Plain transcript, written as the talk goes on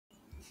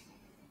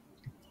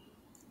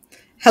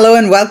Hello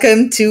and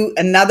welcome to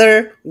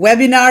another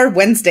webinar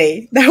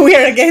Wednesday that we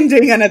are again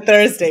doing on a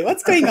Thursday.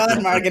 What's going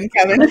on, Mark and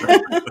Kevin?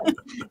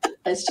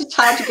 It's just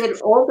hard to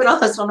get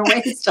organized on a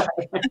Wednesday.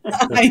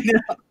 I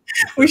know.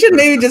 We should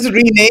maybe just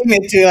rename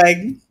it to like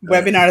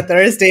Webinar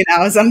Thursday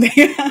now or something.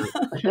 Hi,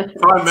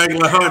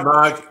 Megla. Hi,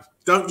 Mark.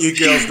 Don't you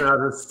girls know how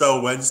to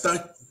spell Wednesday?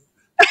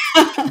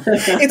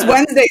 It's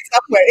Wednesday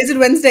somewhere. Is it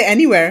Wednesday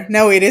anywhere?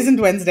 No, it isn't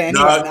Wednesday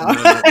anywhere now.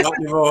 No, not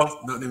anymore.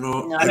 Not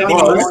anymore. No, It not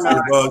was. anymore, no.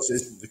 It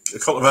was. A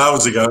couple of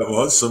hours ago, it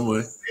was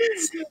somewhere.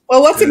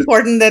 Well, what's Yeah.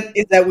 important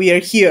is that we are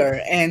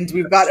here and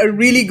we've got a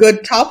really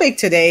good topic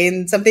today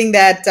and something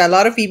that a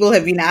lot of people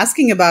have been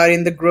asking about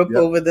in the group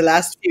Yep. over the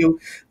last few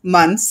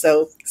months.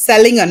 So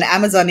selling on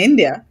Amazon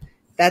India,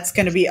 that's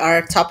going to be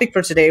our topic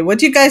for today. What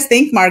do you guys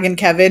think, Mark and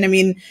Kevin? I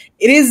mean,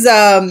 it is,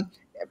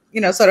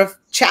 sort of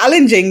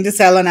challenging to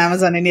sell on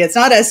Amazon India. It's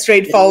not as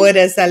straightforward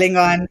as selling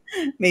on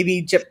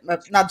maybe,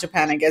 not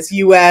Japan, I guess,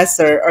 US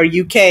or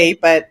UK,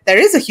 but there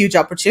is a huge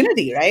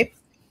opportunity, right?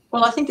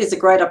 Well, I think there's a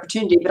great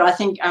opportunity, but I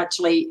think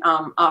actually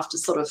after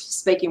sort of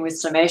speaking with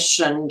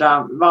Somesh and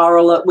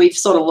Viral, we've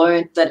sort of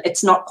learned that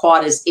it's not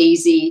quite as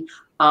easy,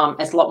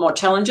 as a lot more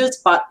challenges,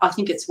 but I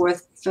think it's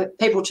worth for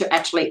people to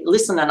actually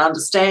listen and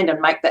understand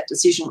and make that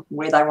decision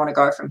where they want to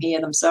go from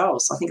here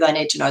themselves. I think they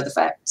need to know the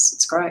facts.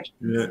 It's great.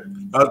 Yeah.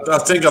 I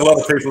think a lot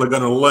of people are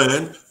going to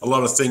learn a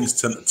lot of things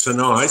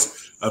tonight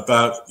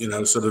about,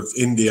 sort of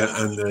India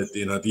and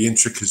the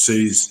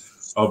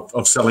intricacies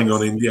of selling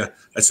on India.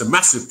 It's a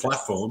massive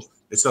platform.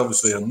 It's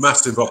obviously a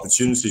massive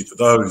opportunity for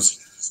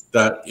those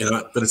that,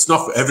 but it's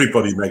not for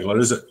everybody, Megla,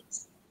 is it?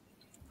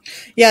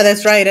 Yeah,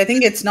 that's right. I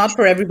think it's not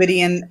for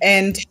everybody.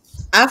 And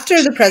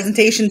after the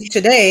presentations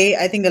today,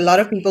 I think a lot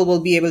of people will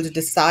be able to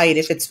decide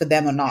if it's for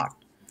them or not.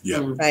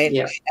 Yeah. Right.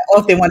 Yeah. Or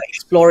if they want to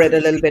explore it a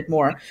little bit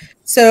more.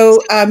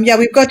 So,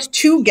 we've got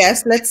two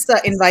guests. Let's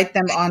invite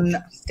them on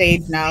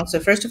stage now. So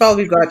first of all,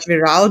 we've got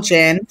Viral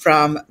Jain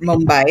from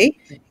Mumbai.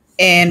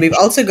 And we've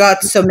also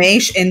got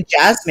Somesh and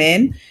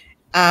Jasmine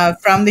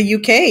from the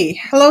UK.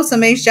 Hello,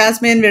 Somesh,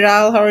 Jasmine,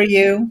 Viral. How are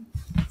you?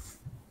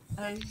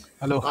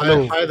 Hello.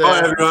 Hi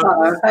there, everyone.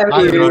 Hello, how Hi,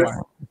 are you?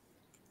 everyone.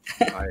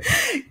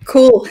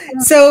 Cool.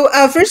 So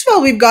first of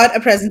all, we've got a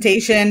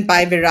presentation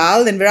by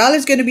Viral, and Viral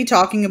is going to be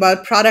talking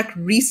about product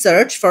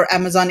research for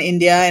Amazon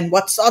India and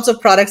what sorts of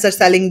products are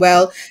selling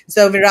well.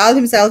 So Viral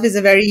himself is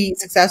a very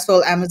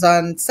successful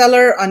Amazon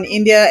seller on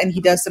India, and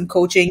he does some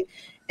coaching.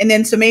 And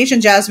then Somesh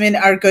and Jasmine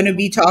are going to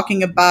be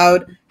talking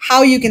about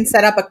how you can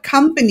set up a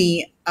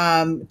company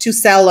to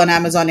sell on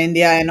Amazon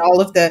India and all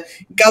of the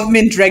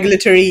government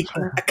regulatory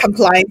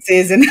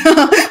compliances and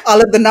all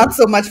of the not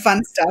so much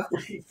fun stuff.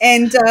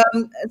 And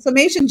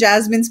Somesh and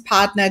Jasmine's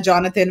partner,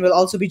 Jonathan, will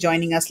also be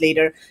joining us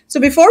later.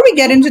 So before we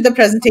get into the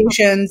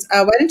presentations,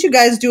 why don't you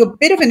guys do a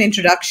bit of an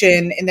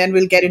introduction and then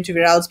we'll get into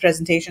Viral's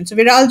presentation. So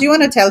Viral, do you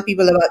want to tell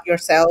people about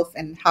yourself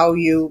and how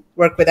you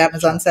work with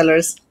Amazon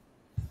sellers?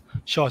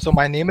 Sure. So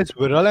my name is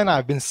Viral and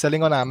I've been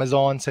selling on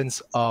Amazon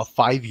since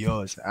 5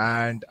 years.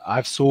 And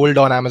I've sold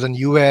on Amazon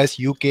US,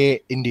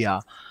 UK,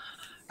 India.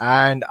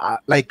 And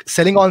like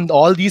selling on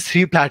all these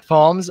three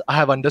platforms, I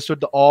have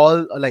understood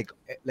like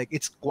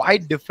it's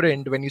quite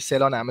different when you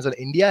sell on Amazon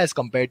India as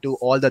compared to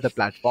all the other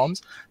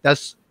platforms.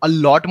 There's a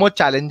lot more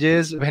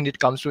challenges when it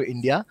comes to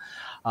India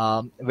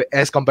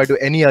as compared to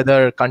any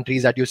other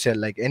countries that you sell,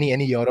 like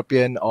any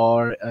European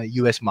or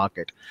US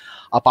market.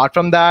 Apart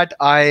from that,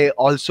 I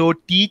also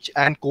teach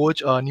and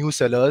coach new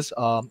sellers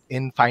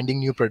in finding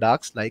new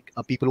products, like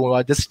people who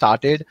are just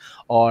started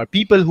or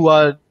people who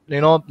are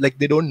like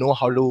they don't know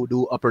how to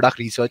do a product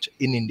research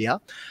in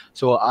India.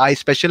 So I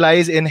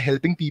specialize in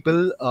helping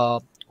people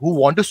who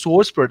want to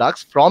source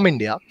products from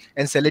India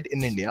and sell it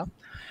in India.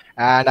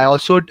 And I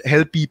also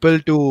help people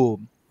to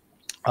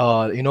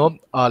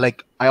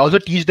like I also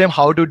teach them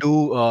how to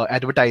do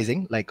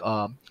advertising.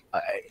 I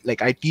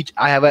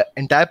have an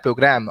entire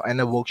program and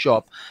a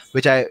workshop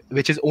which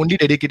is only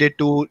dedicated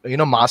to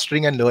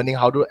mastering and learning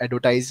how to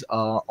advertise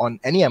on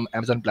any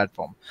Amazon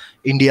platform,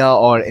 India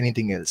or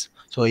anything else.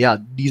 So yeah,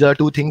 these are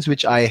two things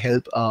which I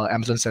help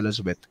Amazon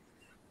sellers with.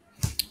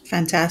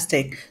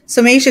 Fantastic.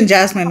 Somesh and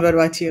Jasmine, what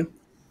about you?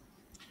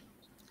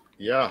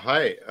 Yeah,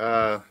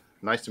 hi.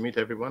 Nice to meet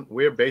everyone.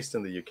 We're based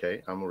in the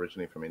UK. I'm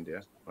originally from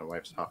India. My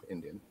wife's half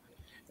Indian.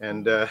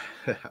 And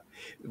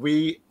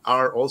we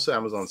are also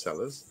Amazon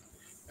sellers.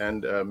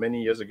 And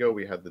many years ago,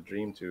 we had the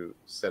dream to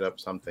set up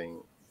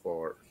something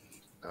for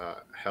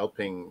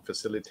helping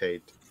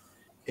facilitate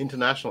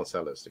international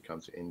sellers to come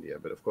to India.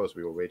 But of course,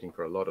 we were waiting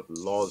for a lot of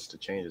laws to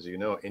change. As you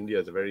know, India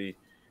is a very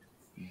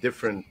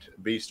different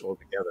beast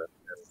altogether.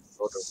 There's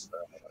a lot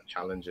of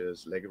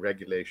challenges,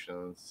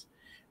 regulations,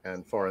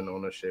 and foreign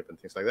ownership and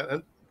things like that.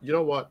 And you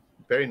know what?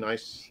 Very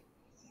nice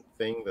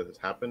thing that has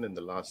happened in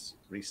the last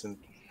recent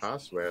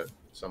past, where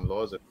some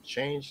laws have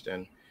changed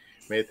and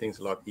made things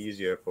a lot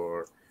easier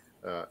for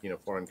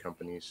foreign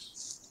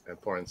companies and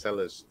foreign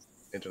sellers,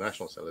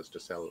 international sellers, to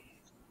sell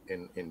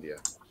in India.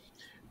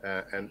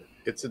 And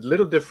it's a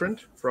little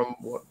different from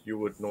what you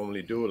would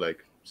normally do,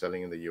 like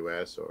selling in the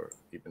US or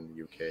even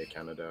the UK,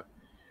 Canada.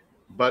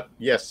 But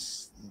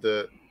yes,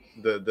 the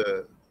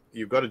the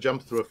you've got to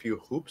jump through a few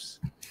hoops,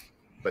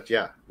 but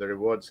yeah, the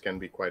rewards can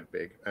be quite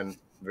big. And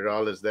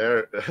Viral is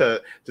there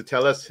to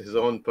tell us his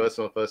own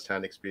personal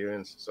first-hand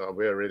experience. So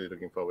we're really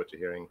looking forward to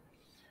hearing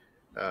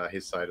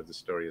his side of the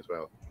story as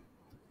well.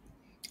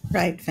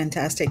 Right,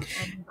 fantastic.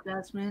 I'm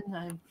Jasmine.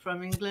 I'm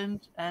from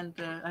England, and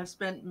I've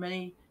spent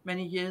many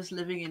years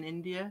living in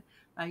India.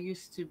 I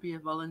used to be a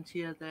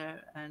volunteer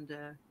there and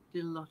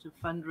did a lot of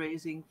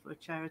fundraising for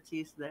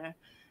charities there.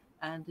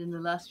 And in the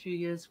last few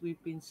years,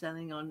 we've been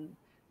selling on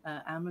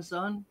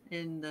Amazon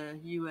in the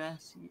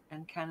US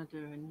and Canada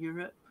and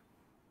Europe.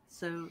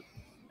 So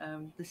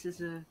this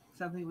is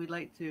something we'd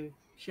like to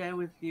share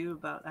with you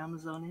about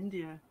Amazon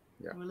India.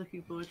 Yeah. We're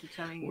looking forward to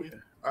telling you.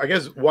 I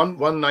guess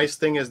one nice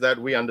thing is that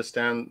we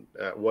understand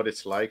what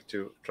it's like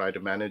to try to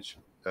manage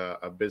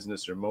a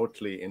business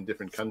remotely in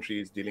different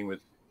countries, dealing with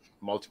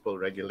multiple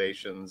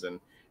regulations, and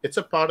it's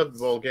a part of the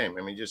ball game.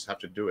 I mean, you just have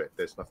to do it.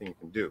 There's nothing you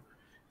can do.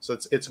 So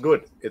it's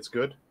good. It's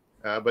good.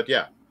 But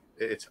yeah,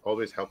 it's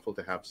always helpful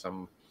to have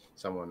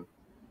someone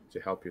to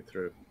help you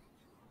through.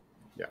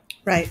 Yeah.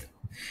 Right.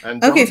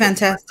 And okay,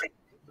 fantastic.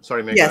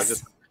 Sorry, Megha, yes.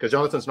 just because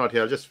Jonathan's not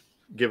here, I'll just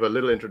give a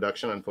little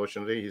introduction.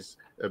 Unfortunately, he's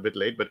a bit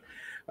late, but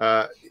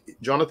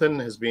Jonathan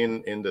has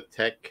been in the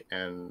tech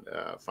and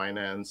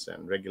finance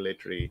and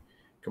regulatory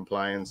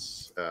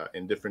compliance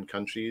in different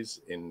countries,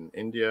 in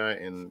India,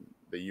 in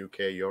the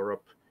UK,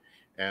 Europe,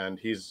 and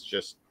he's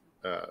just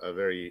a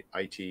very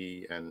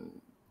IT and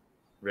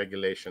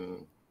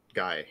regulation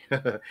guy.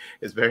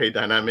 Is very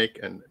dynamic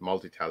and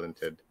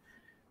multi-talented.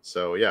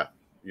 So yeah,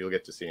 you'll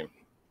get to see him.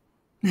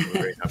 We're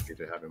very happy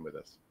to have him with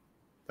us.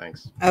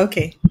 Thanks.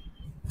 Okay.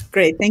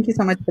 Great. Thank you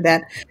so much for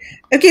that.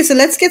 Okay, so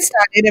let's get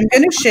started. I'm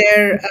going to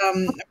share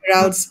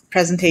Viral's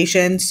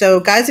presentation. So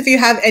guys, if you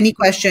have any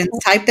questions,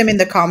 type them in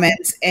the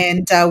comments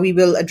and we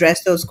will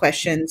address those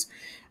questions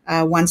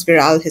once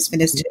Viral has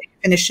finished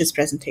his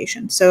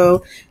presentation.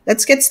 So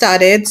let's get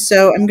started.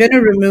 So I'm going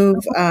to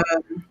remove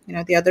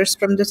the others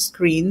from the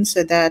screen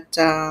so that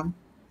so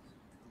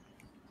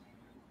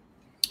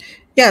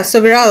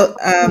Viral,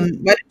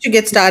 why don't you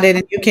get started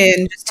and you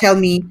can just tell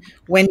me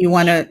when you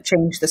want to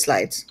change the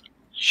slides.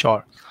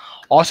 Sure.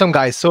 Awesome,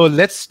 guys. So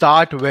let's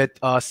start with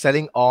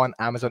selling on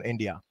Amazon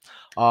India.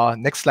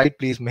 Next slide,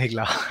 please,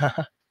 Meghla.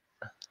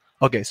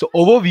 Okay, so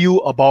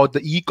overview about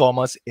the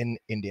e-commerce in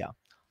India.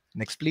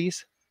 Next,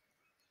 please.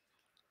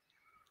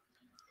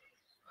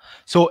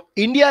 So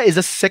India is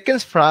the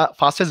second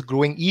fastest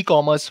growing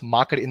e-commerce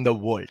market in the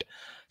world.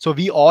 So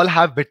we all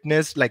have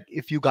witnessed, like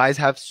if you guys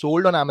have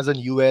sold on Amazon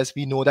US,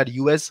 we know that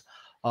US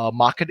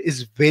market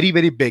is very,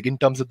 very big in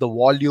terms of the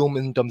volume,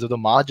 in terms of the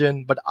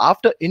margin. But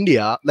after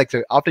India,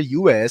 after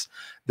US,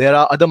 there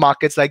are other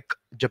markets like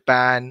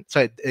Japan.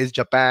 So there is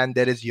Japan,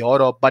 there is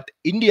Europe, but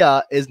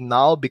India is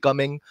now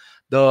becoming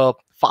the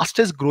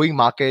fastest growing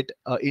market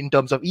in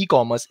terms of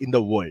e-commerce in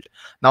the world.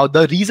 Now,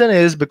 the reason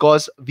is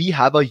because we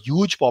have a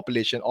huge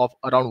population of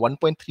around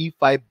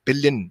 1.35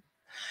 billion.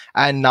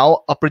 And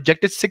now a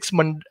projected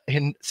 600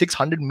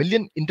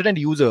 million internet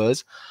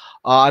users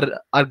are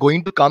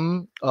going to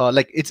come,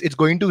 it's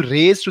going to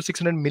raise to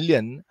 600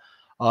 million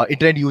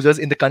internet users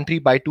in the country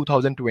by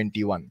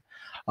 2021.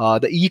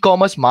 The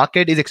e-commerce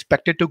market is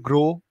expected to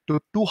grow to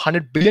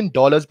 $200 billion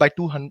by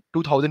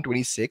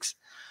 2026.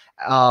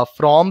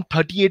 From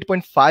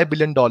 $38.5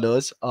 billion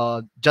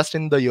just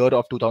in the year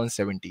of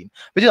 2017,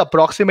 which is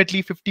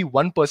approximately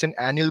 51%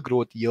 annual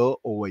growth year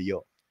over year.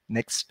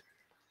 Next.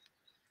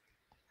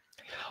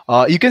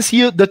 You can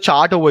see the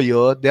chart over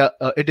here. There,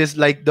 it is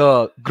like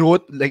the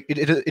growth, like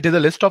it is a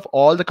list of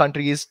all the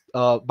countries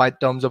by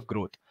terms of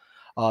growth.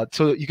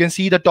 So you can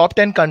see the top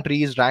 10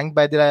 countries ranked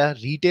by their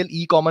retail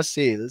e-commerce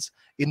sales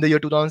in the year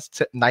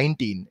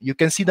 2019. You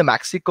can see the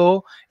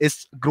Mexico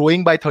is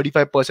growing by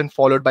 35%,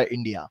 followed by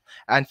India,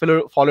 and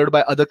followed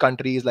by other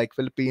countries like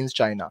Philippines,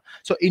 China.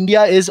 So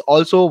India is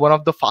also one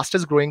of the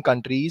fastest growing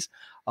countries,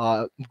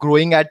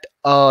 growing at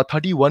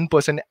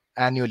 31%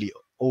 annually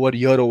over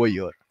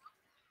year.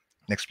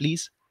 Next,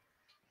 please.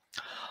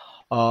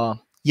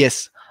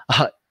 Yes.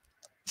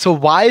 So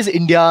why is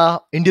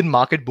Indian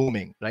market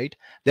booming, right?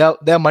 There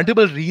are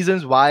multiple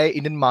reasons why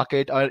Indian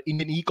market or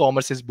Indian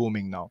e-commerce is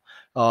booming now.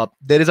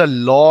 There is a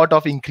lot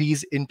of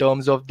increase in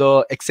terms of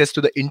the access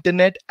to the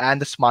internet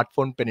and the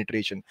smartphone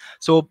penetration.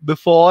 So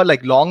before,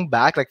 like long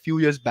back, like few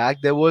years back,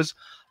 there was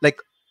like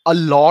a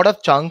lot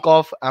of chunk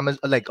of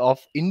Amazon, of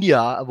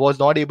India was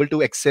not able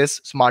to access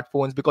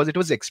smartphones because it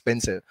was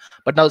expensive.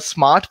 But now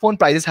smartphone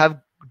prices have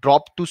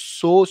dropped to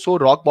so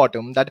rock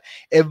bottom that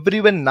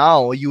everyone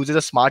now uses a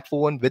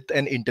smartphone with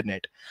an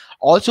internet.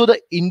 Also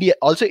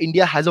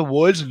India has a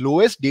world's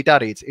lowest data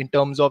rates in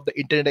terms of the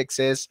internet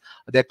access,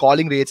 their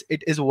calling rates.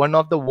 It is one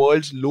of the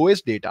world's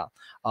lowest data.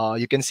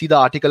 You can see the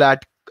article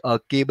at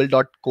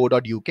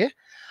cable.co.uk.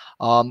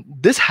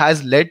 This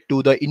has led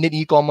to the Indian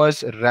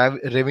e-commerce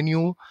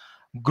revenue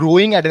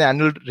growing at an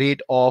annual rate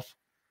of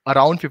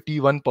around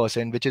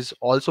 51%, which is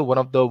also one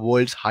of the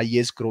world's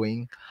highest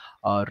growing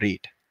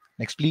rate.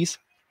 Next, please.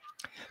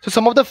 So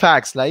some of the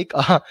facts, like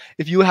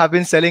if you have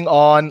been selling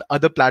on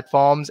other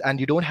platforms and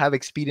you don't have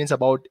experience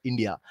about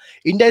India,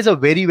 India is a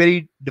very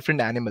very different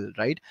animal,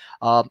 right?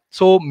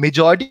 So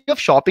majority of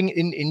shopping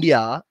in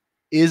India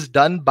is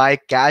done by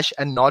cash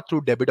and not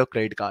through debit or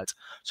credit cards.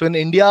 So in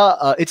India,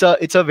 it's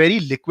a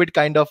very liquid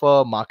kind of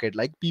a market.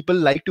 Like people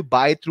like to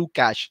buy through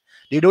cash.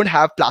 They don't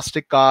have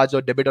plastic cards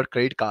or debit or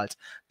credit cards.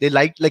 They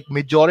like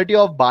majority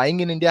of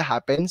buying in India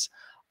happens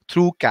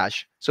through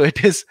cash. So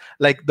it is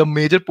like the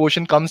major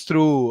portion comes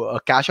through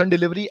cash on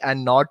delivery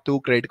and not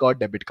through credit card,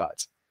 debit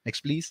cards.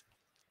 Next, please.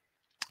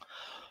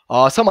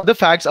 Some other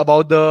facts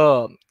about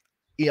the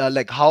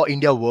like how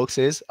India works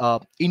is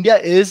India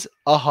is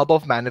a hub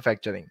of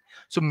manufacturing.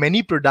 So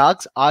many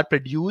products are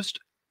produced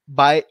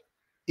by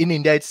in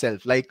India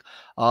itself. Like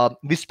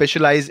we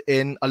specialize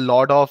in a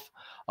lot of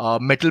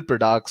metal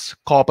products,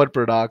 copper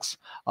products.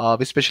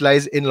 We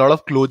specialize in a lot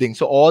of clothing.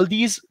 So all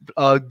these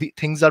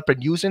things are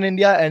produced in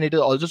India and it is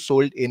also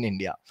sold in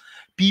India.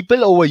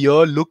 People over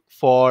here look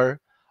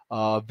for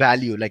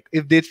value. Like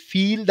if they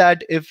feel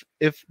that if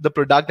the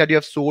product that you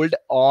have sold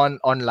on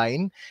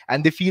online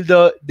and they feel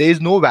there is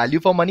no value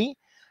for money,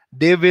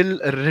 they will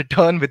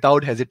return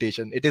without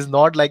hesitation. It is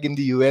not like in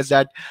the US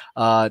that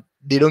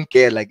they don't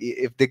care. Like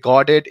if they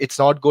got it, it's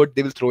not good,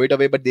 they will throw it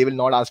away, but they will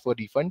not ask for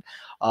refund.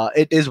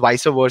 It is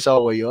vice versa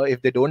over here.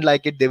 If they don't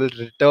like it, they will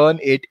return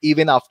it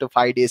even after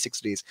 5 days, 6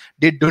 days.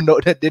 They do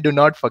not they do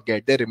not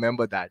forget, they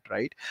remember that,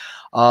 right?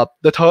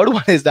 The third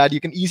one is that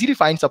you can easily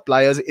find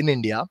suppliers in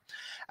India,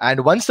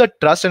 and once the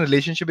trust and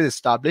relationship is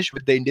established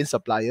with the Indian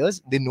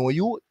suppliers, they know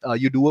you.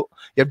 You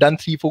have done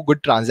 3 4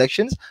 good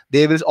transactions.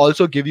 They will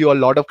also give you a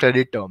lot of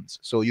credit terms,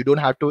 so you don't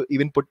have to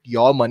even put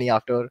your money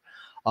after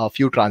a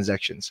few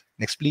transactions.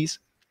 Next, please.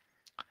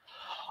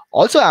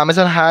 Also,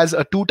 Amazon has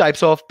two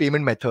types of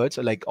payment methods.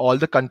 Like all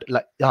the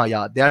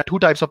yeah, there are two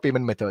types of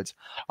payment methods.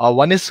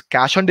 One is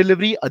cash on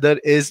delivery, other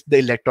is the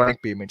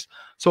electronic payments.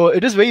 So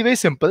it is very very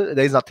simple.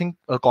 There is nothing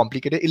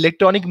complicated.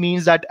 Electronic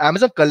means that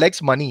Amazon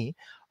collects money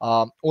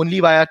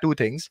only via two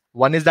things.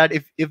 One is that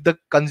if the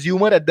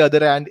consumer at the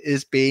other end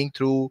is paying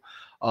through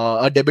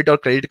a debit or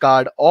credit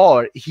card,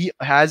 or he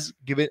has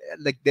given,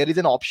 like there is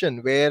an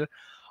option where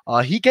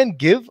he can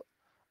give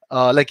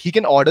like he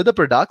can order the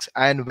products,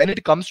 and when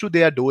it comes to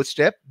their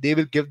doorstep they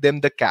will give them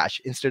the cash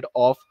instead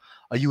of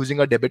using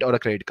a debit or a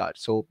credit card.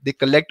 So they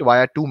collect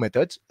via two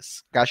methods: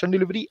 cash on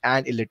delivery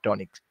and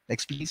electronics.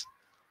 Next, please.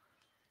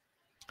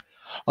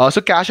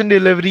 So cash on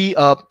delivery.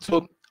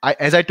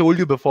 As I told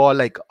you before,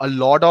 like a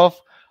lot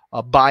of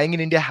buying in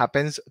India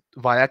happens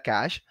via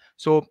cash.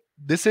 So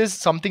this is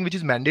something which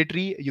is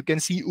mandatory. You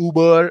can see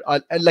Uber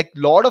and like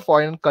lot of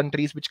foreign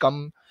countries which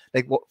come,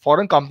 like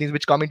foreign companies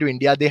which come into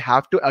India, they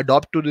have to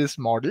adopt to this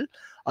model.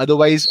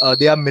 Otherwise,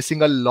 they are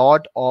missing a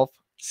lot of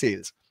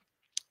sales.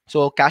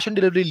 So cash on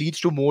delivery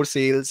leads to more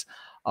sales.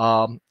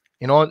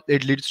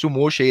 It leads to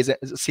more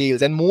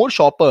sales and more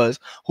shoppers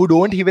who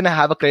don't even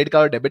have a credit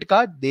card or debit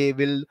card. They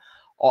will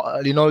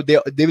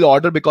they will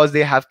order because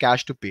they have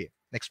cash to pay.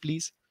 Next,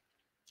 please.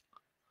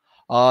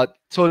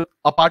 So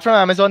apart from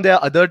Amazon, there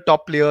are other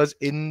top players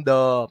in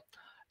the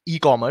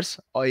e-commerce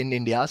or in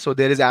India. So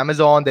there is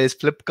Amazon, there is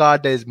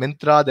Flipkart, there is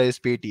Myntra, there is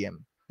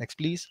Paytm. Next,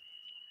 please.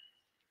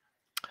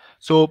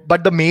 So,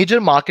 but the major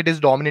market is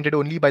dominated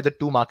only by the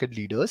two market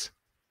leaders.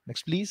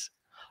 Next, please.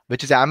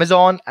 Which is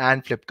Amazon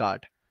and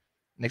Flipkart.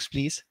 Next,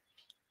 please.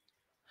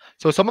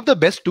 So some of the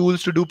best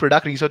tools to do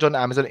product research on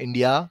Amazon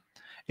India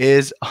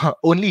is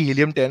only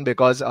Helium 10,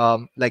 because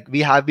like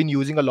we have been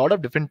using a lot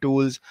of different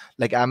tools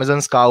like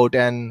Amazon Scout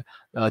and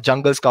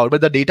Jungle Scout, but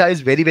the data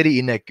is very very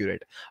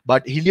inaccurate.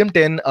 But Helium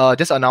 10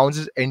 just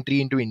announces entry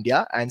into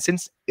India, and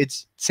since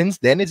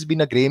then it's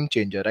been a game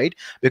changer, right?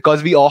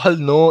 Because we all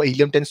know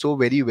Helium 10 so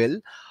very well,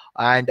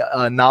 and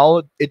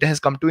now it has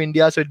come to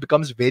India, so it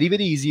becomes very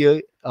very easier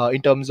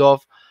in terms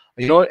of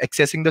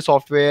accessing the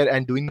software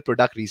and doing the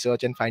product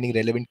research and finding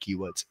relevant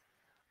keywords.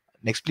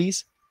 Next,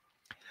 please.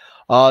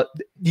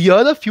 The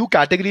other few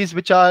categories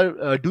which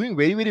are doing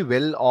very very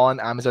well on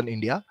Amazon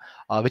India,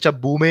 which are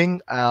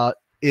booming, there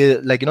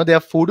are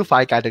 4 to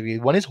 5 categories.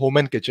 One is home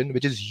and kitchen,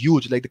 which is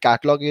huge. Like the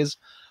catalog is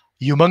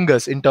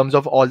humongous in terms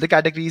of all the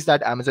categories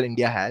that Amazon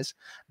India has.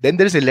 Then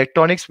there is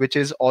electronics, which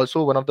is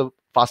also one of the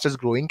fastest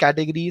growing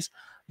categories.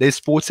 There's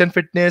sports and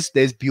fitness,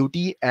 there's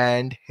beauty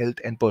and health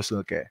and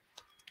personal care.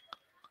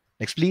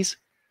 Next, please.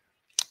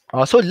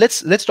 So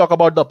let's talk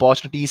about the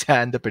opportunities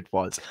and the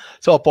pitfalls.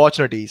 So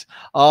opportunities.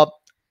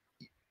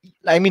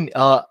 I mean,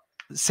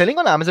 selling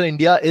on Amazon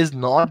India is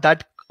not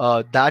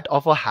that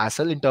of a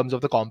hassle in terms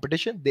of the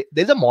competition.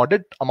 There's a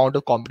moderate amount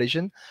of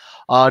competition.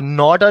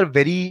 Not a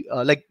very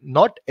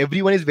not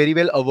everyone is very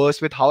well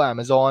averse with how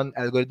Amazon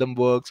algorithm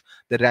works,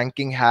 the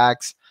ranking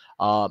hacks,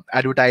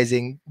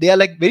 advertising. They are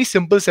like very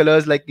simple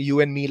sellers like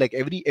you and me, like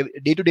every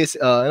day-to-day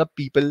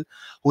people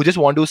who just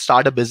want to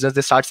start a business.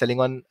 They start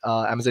selling on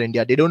Amazon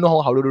India. They don't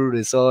know how to do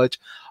research,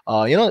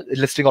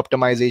 listing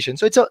optimization.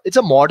 So it's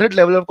a moderate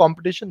level of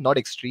competition, not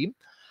extreme.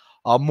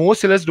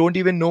 Most sellers don't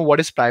even know what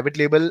is private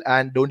label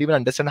and don't even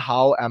understand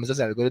how Amazon's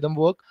algorithm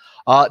work.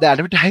 The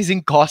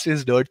advertising cost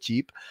is dirt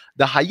cheap.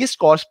 The highest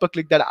cost per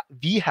click that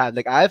we have,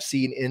 like I have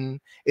seen in,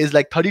 is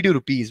like 32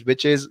 rupees,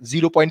 which is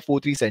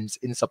 0.43 cents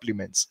in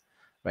supplements.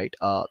 Right.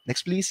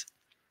 Next, please.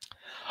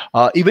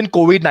 Even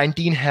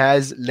COVID-19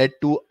 has led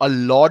to a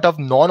lot of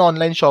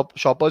non-online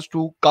shoppers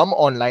to come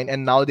online,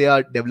 and now they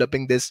are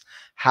developing this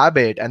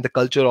habit and the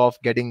culture of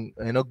getting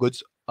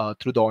goods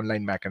through the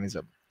online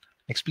mechanism.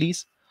 Next,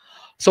 please.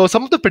 So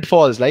some of the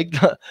pitfalls, like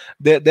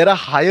there are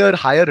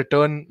higher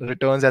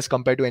returns as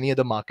compared to any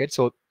other market.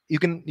 So you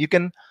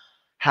can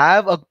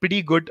have a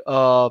pretty good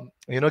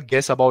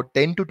guess about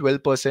 10 to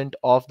 12%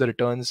 of the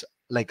returns,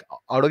 like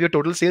out of your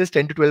total sales.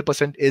 10 to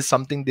 12% is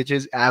something which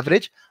is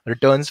average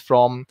returns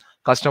from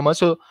customers.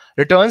 So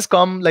returns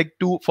come like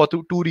two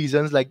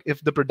reasons. Like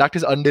if the product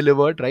is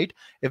undelivered, right?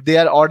 If they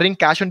are ordering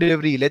cash on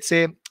delivery, let's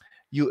say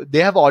they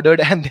have ordered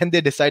and then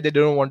they decide they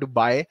don't want to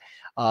buy,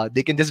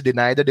 they can just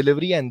deny the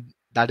delivery, and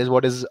that is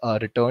what is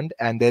returned.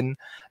 And then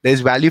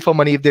there's value for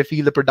money. If they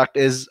feel the product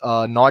is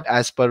not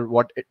as per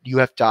what you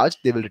have charged,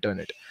 they will return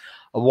it.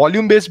 A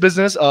volume based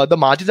business, the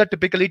margins are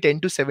typically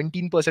 10 to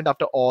 17%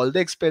 after all the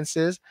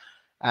expenses.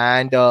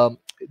 And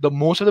the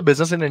most of the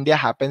business in India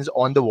happens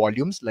on the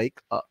volumes.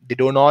 Like they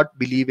do not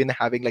believe in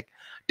having like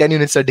 10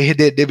 units a day.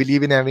 They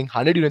believe in having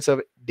 100 units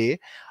a day,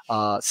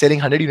 selling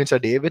 100 units a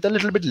day with a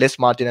little bit less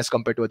margin as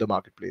compared to other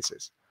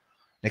marketplaces.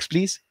 Next,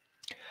 please.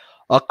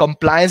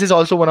 Compliance is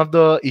also one of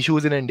the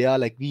issues in India.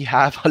 Like we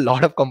have a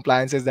lot of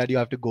compliances that you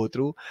have to go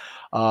through.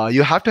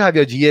 You have to have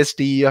your GST.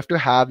 You have to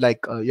have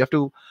you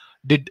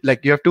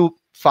have to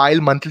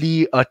file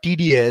monthly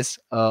TDS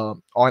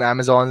on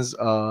Amazon's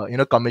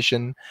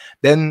commission.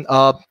 Then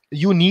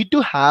you need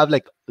to have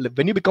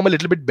when you become a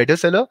little bit better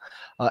seller,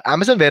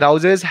 Amazon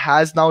warehouses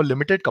has now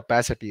limited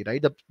capacity,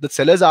 right? The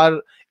sellers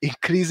are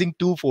increasing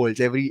twofolds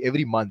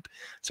every month.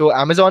 So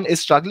Amazon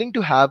is struggling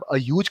to have a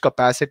huge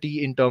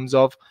capacity in terms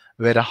of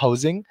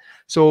warehousing.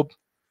 So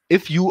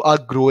if you are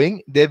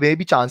growing, there may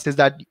be chances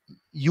that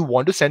you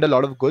want to send a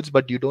lot of goods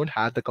but you don't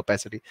have the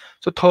capacity.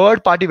 So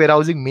third party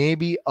warehousing may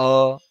be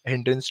a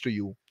hindrance to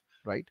you,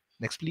 right?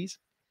 Next, please.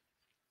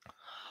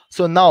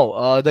 So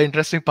now the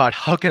interesting part: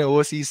 how can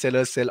overseas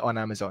sellers sell on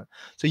Amazon?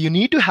 So you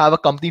need to have a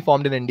company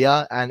formed in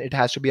India, and it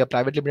has to be a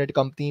privately limited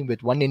company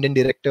with one Indian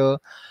director.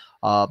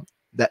 uh,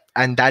 that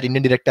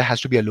Indian director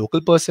has to be a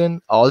local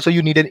person. Also,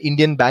 you need an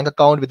Indian bank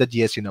account with a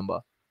GST number,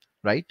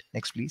 right?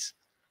 Next, please.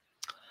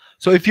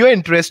 So if you're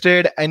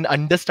interested in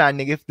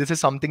understanding if this is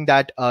something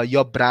that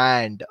your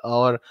brand,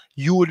 or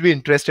you would be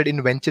interested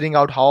in venturing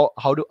out, how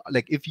to,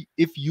 like,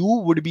 if you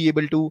would be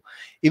able to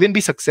even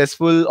be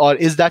successful, or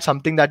is that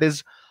something that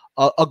is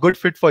a good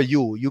fit for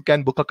you, you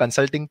can book a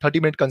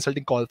 30-minute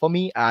consulting call for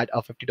me at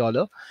a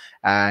 $50,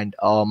 and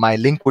my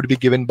link would be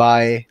given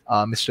by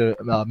Miss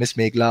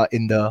Megla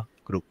in the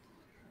group.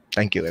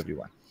 Thank you,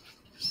 everyone.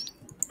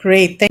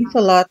 Great. Thanks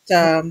a lot,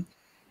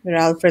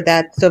 Viral, for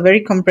that. So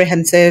very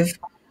comprehensive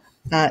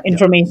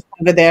information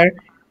over there.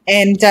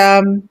 And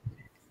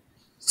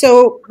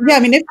so, yeah, I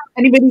mean, if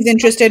anybody's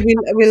interested,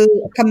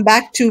 we'll come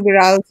back to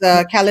Viral's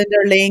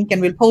calendar link,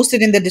 and we'll post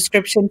it in the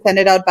description, send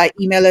it out by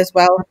email as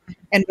well,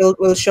 and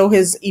we'll show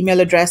his email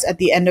address at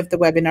the end of the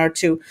webinar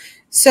too.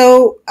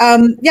 So,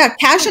 yeah,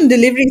 cash on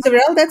delivery. So,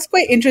 Viral, that's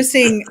quite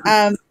interesting.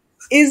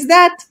 Is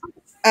that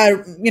a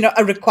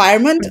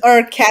requirement,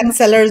 or can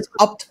sellers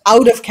opt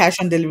out of cash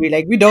on delivery?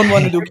 Like, we don't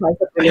want to do cash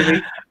on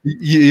delivery.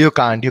 You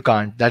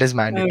can't. That is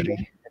mandatory.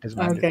 Okay. It is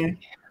mandatory. Okay.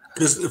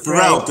 Because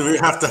Pharrell, do we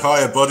have to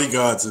hire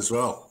bodyguards as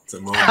well?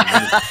 No.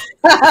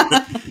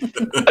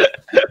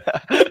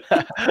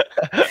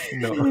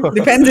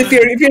 Depends if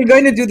you're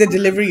going to do the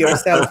delivery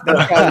yourself, then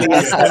probably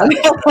yes.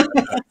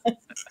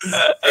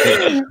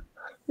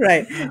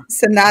 Right.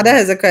 So Nada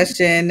has a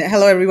question.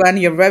 Hello, everyone.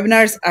 Your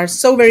webinars are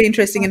so very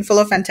interesting and full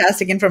of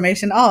fantastic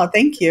information. Oh,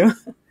 thank you.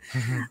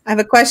 I have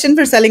a question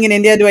for selling in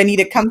India. Do I need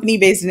a company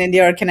based in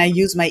India, or can I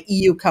use my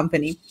EU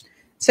company?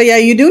 So yeah,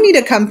 you do need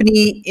a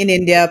company in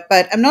India,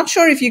 but I'm not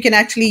sure if you can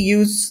actually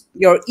use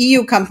your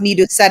EU company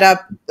to set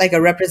up like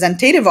a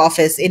representative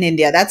office in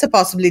India. That's a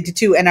possibility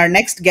too. And our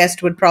next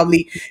guest would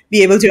probably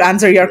be able to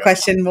answer your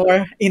question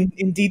more in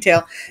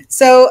detail.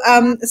 So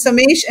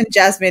Somesh and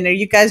Jasmine, are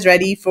you guys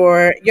ready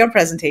for your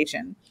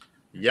presentation?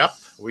 Yep,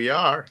 we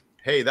are.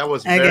 Hey, that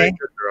was Okay. very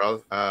good,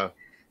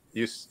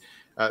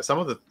 Viral. Some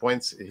of the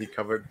points he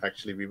covered,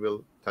 actually, we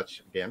will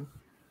touch again.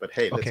 But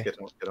hey, let's get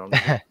on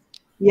with it.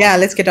 Yeah,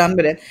 let's get on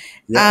with it.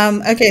 Yeah.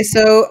 Okay,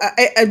 so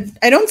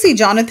I don't see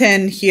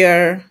Jonathan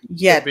here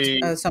yet. Should be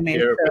Somesh,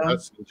 here with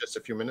us in just a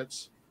few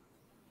minutes.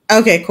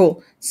 Okay,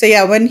 cool. So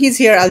yeah, when he's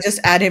here, I'll just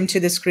add him to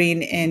the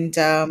screen, and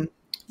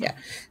yeah.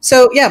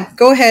 So yeah,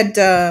 go ahead,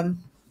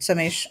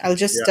 Somesh. I'll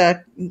just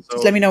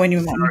just let me know when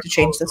you want me to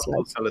change the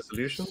slides. Seller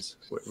Solutions.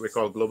 We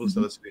call Global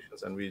Seller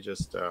Solutions, and we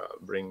just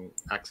bring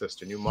access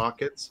to new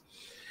markets.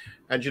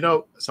 And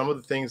some of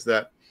the things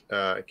that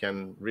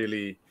can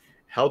really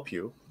help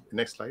you.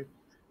 Next slide.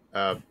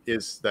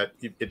 Is that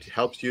it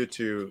helps you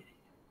to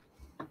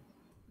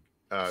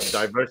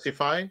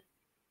diversify,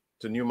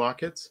 to new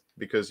markets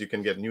because you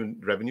can get new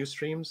revenue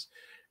streams,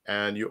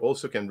 and you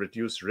also can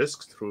reduce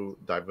risks through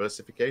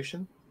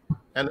diversification,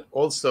 and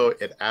also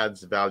it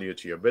adds value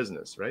to your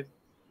business, right?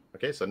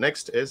 Okay, so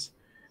next is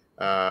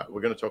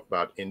we're going to talk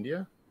about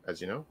India,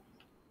 as you know.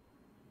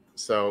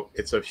 So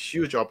it's a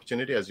huge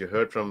opportunity, as you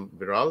heard from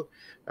Viral.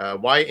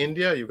 Why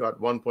India? You've got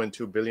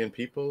 1.2 billion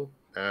people,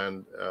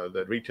 and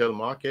the retail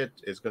market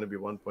is going to be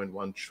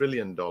 $1.1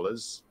 trillion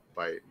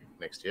by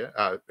next year,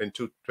 in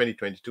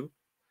 2022.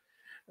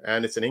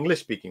 And it's an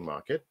English-speaking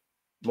market.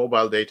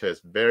 Mobile data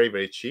is very,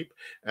 very cheap.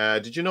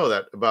 Did you know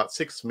that about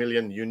 6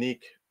 million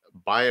unique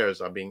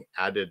buyers are being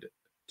added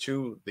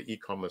to the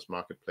e-commerce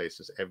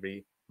marketplaces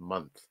every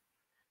month?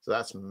 So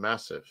that's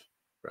massive,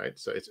 right?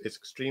 So it's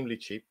extremely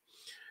cheap.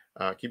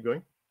 Keep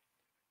going.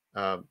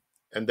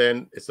 And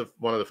then it's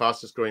one of the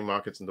fastest growing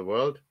markets in the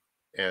world.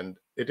 And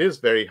it is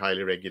very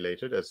highly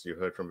regulated, as you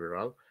heard from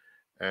Viral.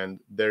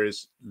 And there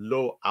is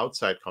low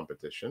outside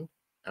competition.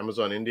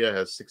 Amazon India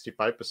has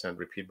 65%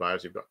 repeat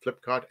buyers. You've got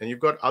Flipkart, and you've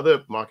got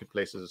other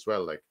marketplaces as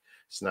well, like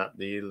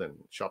Snapdeal and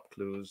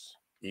ShopClues,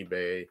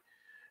 eBay.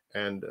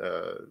 And,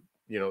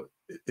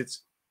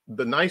 it's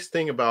the nice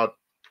thing about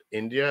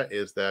India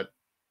is that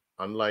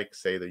unlike,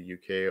 say, the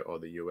UK or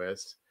the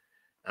US,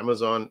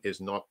 Amazon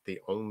is not the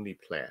only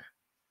player,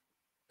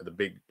 the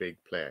big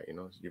player.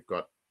 You've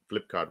got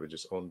Flipkart, which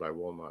is owned by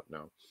Walmart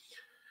now.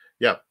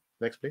 Yeah,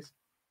 next, please.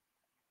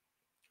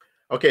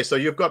 Okay, so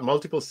you've got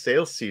multiple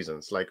sales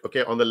seasons. Like,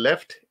 okay, on the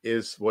left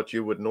is what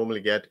you would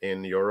normally get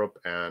in Europe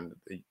and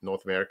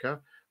North America.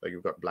 Like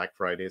you've got Black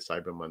Friday,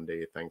 Cyber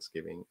Monday,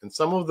 Thanksgiving. And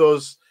some of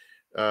those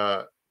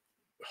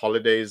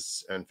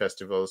holidays and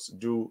festivals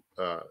do,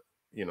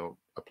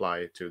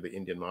 apply to the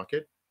Indian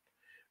market.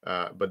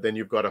 But then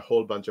you've got a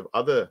whole bunch of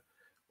other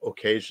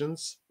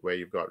occasions where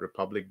you've got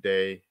Republic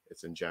Day,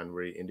 it's in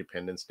January,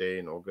 Independence Day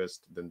in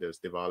August. Then there's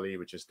Diwali,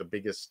 which is the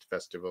biggest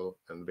festival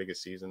and the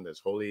biggest season. There's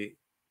Holi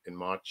in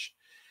March,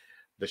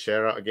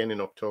 Dussehra again in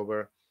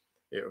October.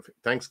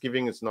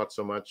 Thanksgiving is not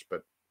so much,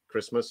 but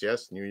Christmas,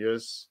 yes, New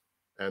Year's.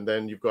 And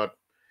then you've got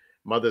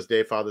Mother's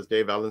Day, Father's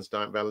Day,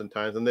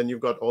 Valentine's, and then you've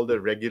got all the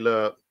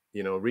regular,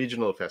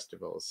 regional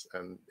festivals.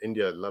 And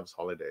India loves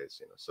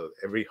holidays, so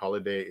every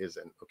holiday is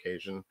an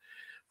occasion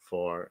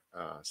for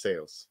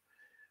sales.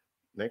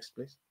 Next,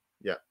 please.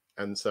 Yeah.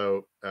 And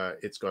so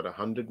it's got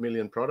 100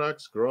 million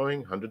products,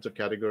 growing, hundreds of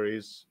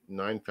categories,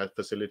 9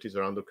 facilities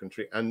around the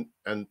country, and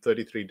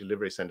 33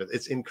 delivery centers.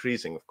 It's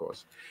increasing, of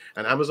course.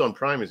 And Amazon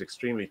Prime is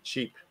extremely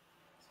cheap.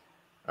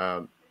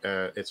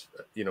 It's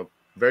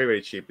very,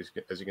 very cheap,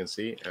 as you can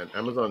see. And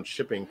Amazon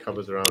shipping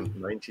covers around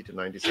 90 to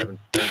 97% of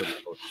the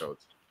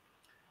postcodes.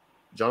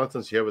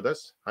 Jonathan's here with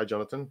us. Hi,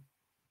 Jonathan.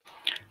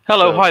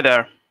 Hello. Hi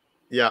there.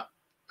 Yeah.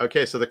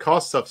 Okay. So the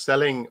costs of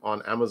selling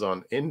on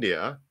Amazon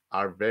India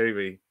are very,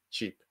 very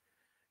cheap.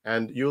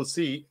 And you'll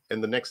see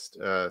in the next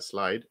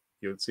slide,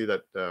 you'll see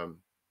that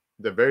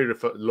they're very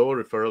low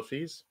referral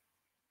fees.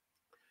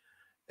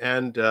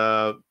 And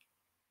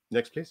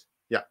next, please.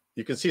 Yeah,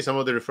 you can see some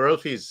of the referral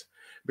fees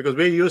because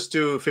we're used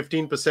to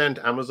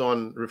 15%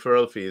 Amazon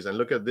referral fees. And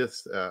look at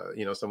this,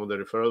 some of the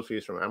referral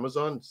fees from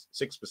Amazon,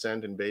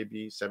 6% in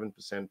baby,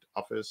 7%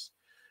 office,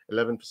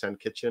 11%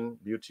 kitchen,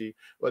 beauty.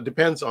 Well, it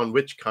depends on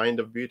which kind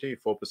of beauty,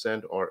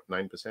 4% or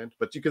 9%.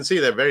 But you can see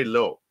they're very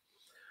low.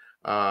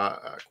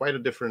 Quite a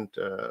different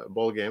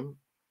ball game,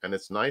 and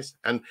it's nice.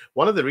 And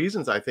one of the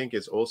reasons I think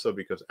is also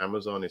because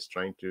Amazon is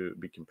trying to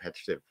be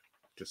competitive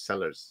to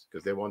sellers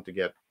because they want to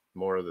get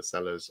more of the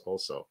sellers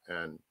also.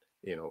 And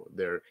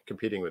they're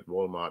competing with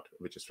Walmart,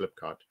 which is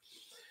Flipkart,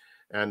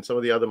 and some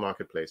of the other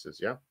marketplaces.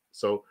 Yeah.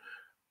 So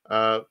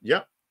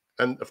yeah.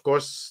 And of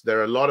course, there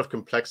are a lot of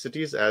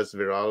complexities, as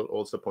Viral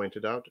also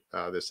pointed out.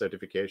 There's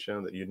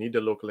certification that you need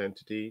a local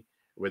entity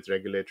with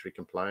regulatory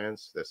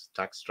compliance. There's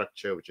tax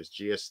structure, which is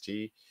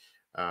GST.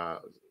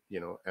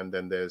 And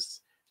then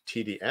there's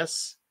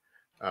TDS,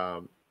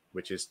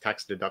 which is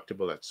tax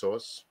deductible at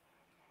source.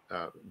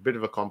 Bit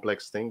of a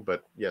complex thing,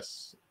 but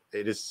yes,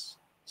 it is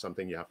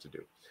something you have to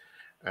do.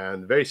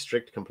 And very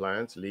strict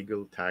compliance,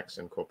 legal, tax,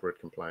 and corporate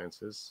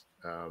compliances.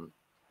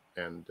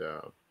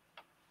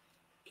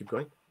 Keep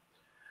going.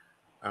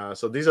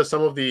 So these are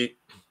some of the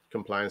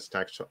compliance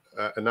tax.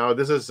 And now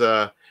this is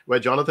where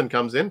Jonathan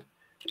comes in.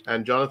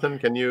 And Jonathan,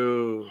 can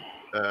you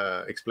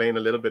explain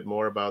a little bit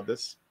more about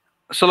this?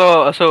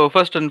 So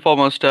first and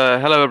foremost,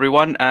 hello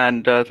everyone,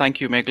 and thank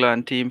you, Megla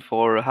and team,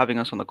 for having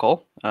us on the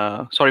call.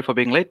 Sorry for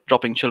being late,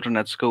 dropping children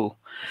at school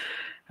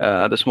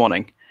this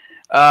morning.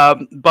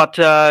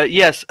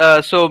 Yes,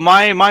 so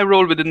my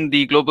role within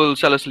the global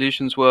seller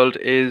solutions world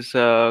is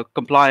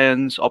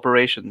compliance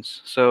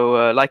operations.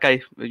 So like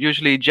I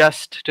usually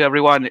jest to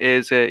everyone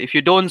is if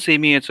you don't see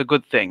me, it's a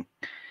good thing.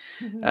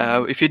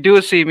 If you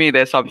do see me,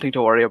 there's something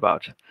to worry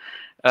about.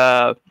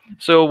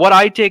 So what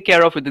I take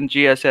care of within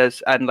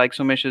GSS, and like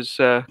Somesh has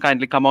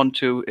kindly come on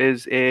to,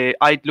 is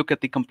I look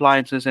at the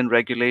compliances and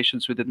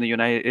regulations within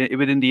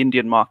the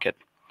Indian market.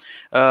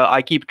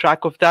 I keep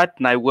track of that,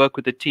 and I work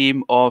with a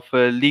team of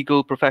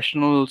legal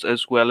professionals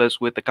as well as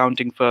with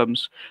accounting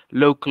firms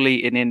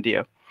locally in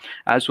India,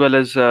 as well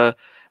as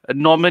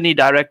nominee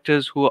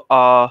directors who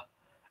are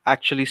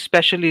actually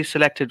specially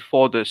selected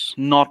for this,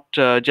 not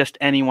just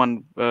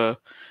anyone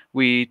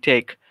we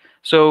take.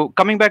 So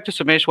coming back to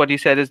Somesh, what he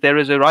said is there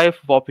is a rife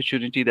of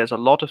opportunity. There's a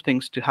lot of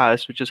things to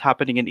house, which is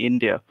happening in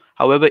India.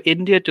 However,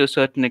 India to a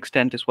certain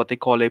extent is what they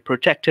call a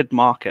protected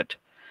market.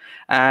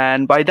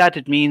 And by that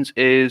it means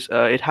is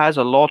it has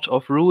a lot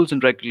of rules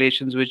and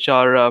regulations which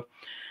are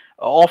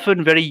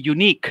often very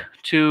unique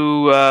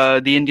to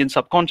the Indian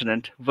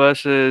subcontinent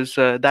versus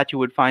that you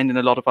would find in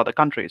a lot of other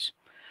countries.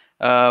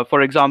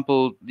 For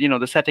example,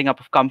 the setting up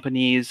of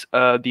companies,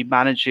 the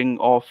managing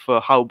of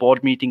how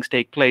board meetings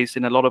take place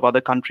in a lot of other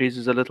countries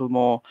is a little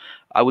more,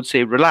 I would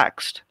say,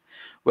 relaxed.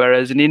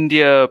 Whereas in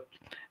India,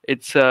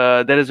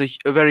 there is a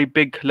very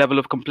big level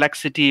of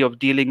complexity of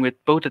dealing with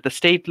both at the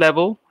state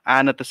level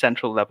and at the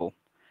central level.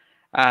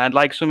 And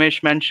like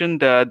Sumesh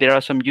mentioned, there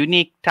are some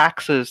unique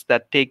taxes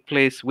that take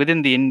place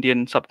within the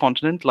Indian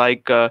subcontinent,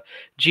 like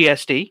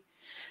GST,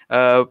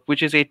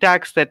 which is a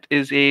tax that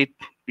is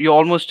you're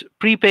almost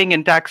prepaying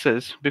in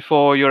taxes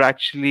before you're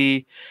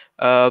actually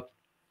uh,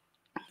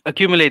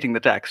 accumulating the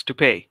tax to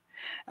pay.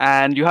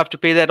 And you have to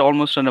pay that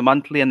almost on a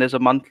monthly, and there's a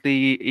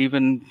monthly,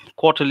 even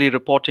quarterly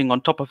reporting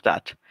on top of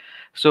that.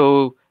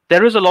 So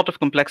there is a lot of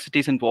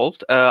complexities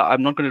involved.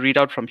 I'm not going to read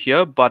out from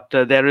here, but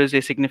there is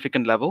a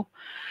significant level.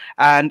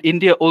 And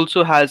India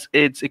also has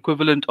its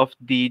equivalent of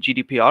the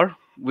GDPR,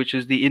 which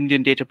is the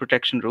Indian Data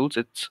Protection Rules.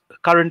 It's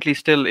currently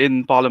still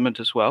in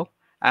Parliament as well.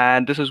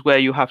 And this is where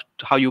you have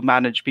how you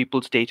manage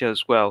people's data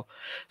as well.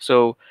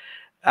 So,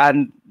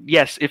 and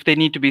yes, if they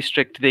need to be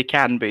strict, they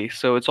can be.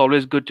 So it's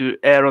always good to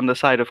err on the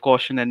side of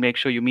caution and make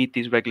sure you meet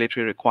these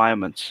regulatory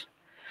requirements.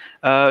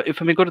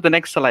 If I may go to the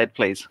next slide,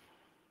 please.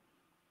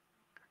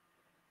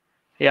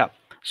 Yeah.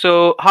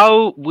 So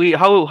how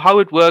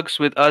it works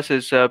with us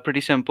is pretty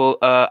simple.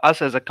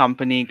 Us as a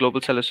company, Global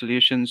Seller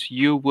Solutions,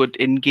 you would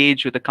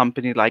engage with a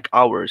company like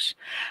ours,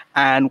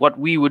 and what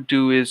we would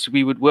do is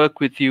we would work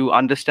with you,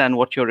 understand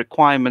what your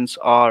requirements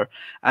are,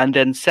 and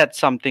then set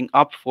something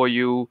up for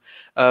you,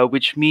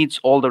 which meets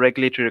all the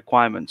regulatory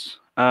requirements.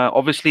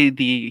 Obviously,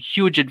 the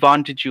huge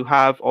advantage you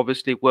have,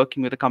 obviously,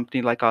 working with a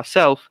company like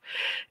ourselves,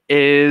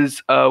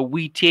 is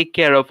we take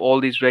care of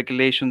all these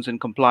regulations and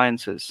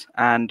compliances,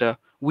 and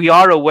we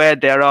are aware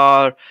there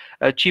are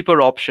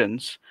cheaper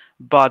options,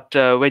 but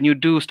when you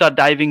do start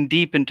diving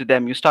deep into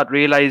them, you start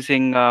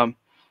realizing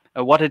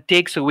what it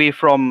takes away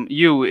from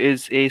you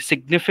is a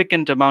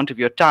significant amount of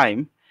your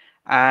time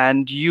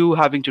and you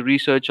having to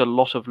research a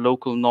lot of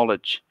local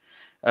knowledge.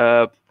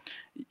 Uh,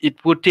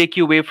 it would take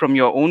you away from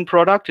your own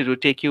product. It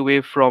would take you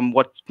away from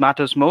what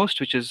matters most,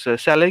 which is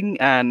selling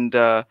and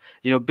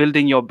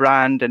building your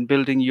brand and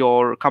building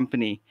your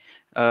company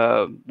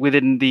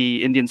within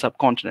the Indian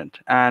subcontinent.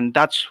 And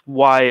that's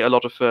why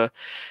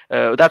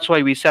that's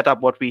why we set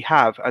up what we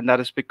have, and that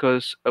is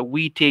because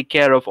we take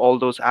care of all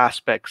those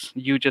aspects.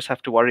 You just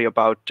have to worry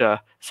about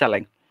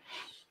selling.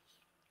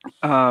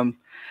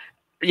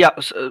 Yeah,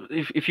 so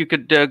if you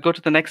could go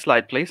to the next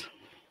slide, please.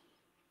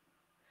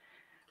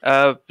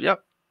 Yeah.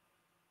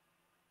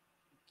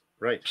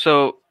 Right.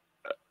 So,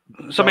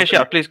 Somesh,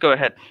 yeah, please go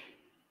ahead.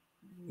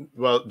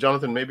 Well,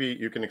 Jonathan, maybe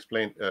you can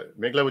explain.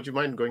 Meghla, would you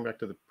mind going back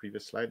to the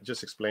previous slide?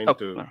 Just explain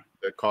to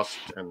the cost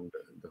and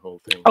the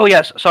whole thing. Oh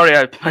yes, sorry,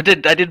 I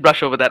did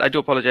brush over that. I do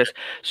apologize.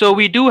 So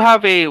we do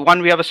have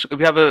we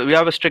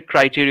have a strict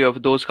criteria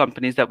of those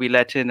companies that we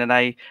let in, and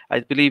I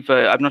believe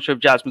I'm not sure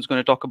if Jasmine's going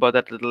to talk about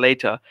that a little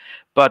later,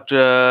 but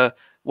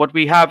what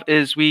we have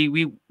is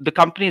the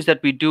companies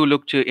that we do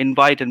look to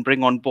invite and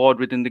bring on board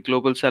within the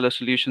Global Seller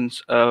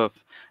Solutions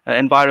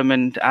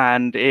environment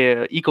and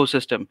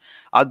ecosystem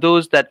are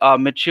those that are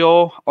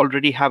mature,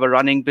 already have a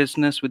running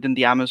business within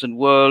the Amazon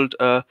world,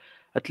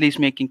 at least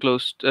making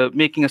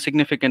a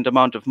significant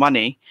amount of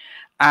money,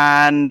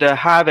 and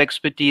have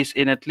expertise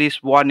in at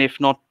least one, if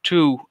not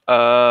two,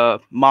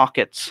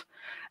 markets.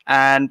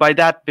 And by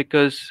that,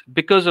 because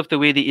of the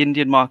way the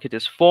Indian market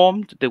is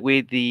formed, the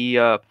way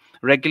the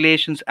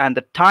regulations and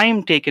the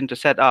time taken to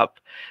set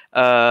up,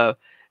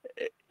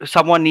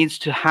 someone needs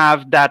to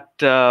have that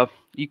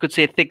you could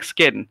say thick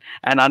skin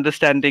and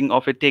understanding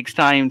of it takes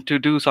time to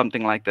do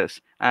something like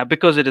this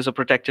because it is a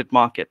protected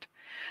market.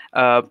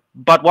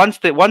 But once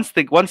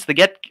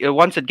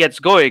it gets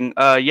going,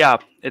 yeah,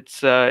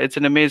 it's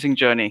an amazing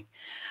journey.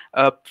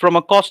 From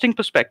a costing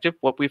perspective,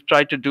 what we've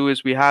tried to do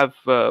is we have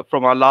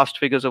from our last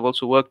figures, I've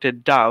also worked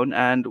it down,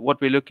 and what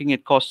we're looking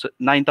at costs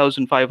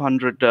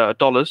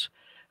 $9,500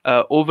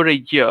 over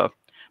a year.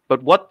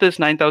 But what this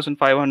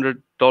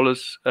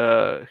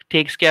 $9,500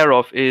 takes care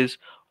of is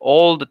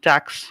all the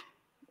tax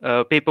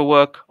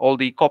paperwork, all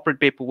the corporate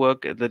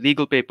paperwork, the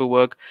legal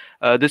paperwork.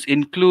 This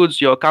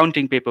includes your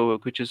accounting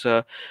paperwork, which is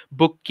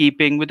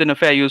bookkeeping within a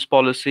fair use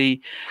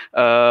policy,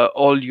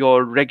 all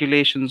your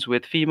regulations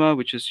with FEMA,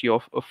 which is your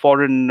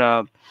foreign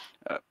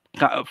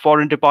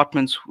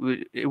departments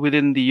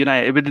within the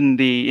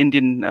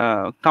Indian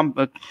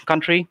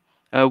country.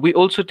 We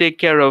also take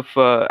care of,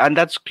 and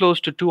that's close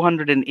to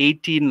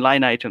 218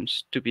 line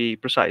items to be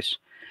precise,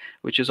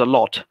 which is a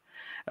lot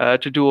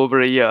to do over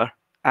a year.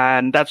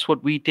 And that's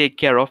what we take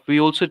care of. We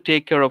also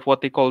take care of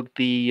what they call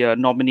the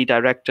nominee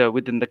director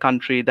within the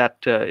country that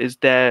is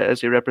there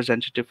as a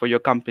representative for your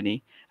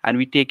company. And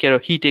he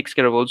takes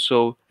care of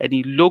also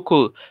any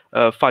local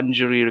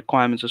fungiary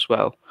requirements as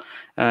well.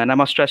 And I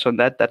must stress on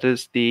that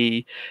is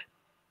the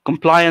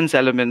compliance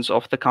elements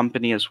of the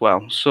company as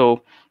well.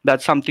 So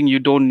that's something you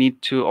don't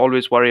need to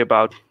always worry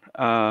about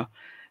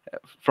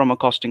from a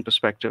costing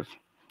perspective.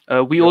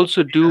 We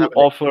also do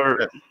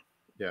offer.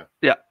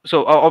 Yeah.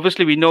 So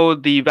obviously we know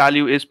the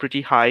value is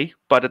pretty high,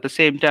 but at the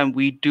same time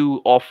we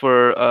do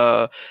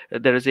offer.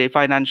 There is a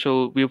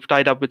financial. We've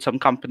tied up with some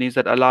companies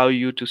that allow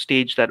you to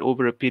stage that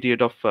over a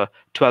period of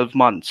 12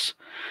 months.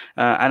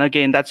 And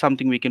again, that's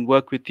something we can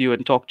work with you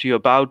and talk to you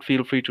about.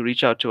 Feel free to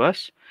reach out to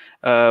us.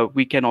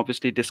 We can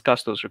obviously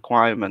discuss those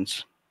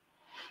requirements.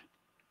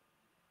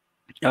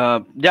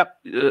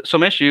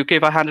 Somesh, you okay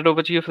if I hand it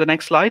over to you for the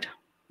next slide?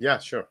 Yeah,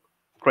 sure.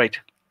 Great.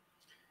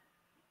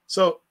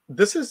 So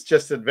this is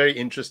just a very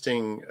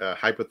interesting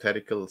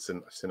hypothetical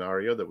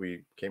scenario that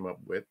we came up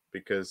with,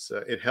 because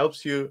it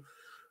helps you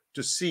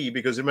to see,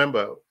 because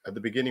remember at the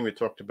beginning we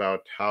talked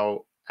about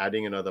how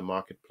adding another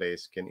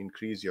marketplace can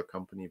increase your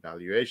company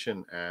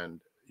valuation and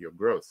your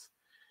growth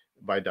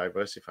by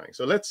diversifying.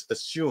 So let's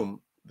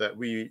assume that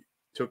we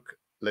took,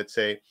 let's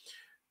say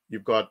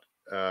you've got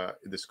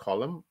this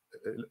column,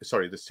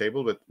 this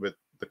table with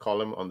the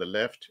column on the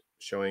left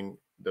showing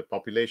the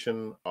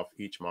population of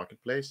each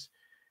marketplace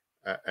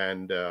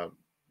and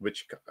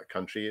which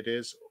country it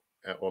is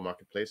or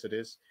marketplace it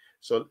is.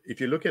 So if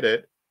you look at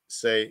it,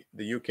 say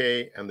the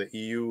UK and the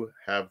EU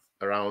have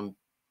around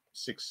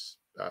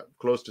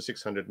close to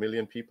 600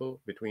 million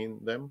people between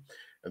them,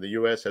 and the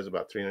US has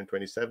about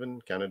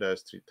 327, Canada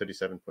has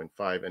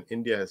 37.5, and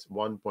India has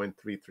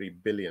 1.33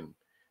 billion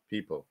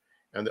people.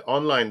 And the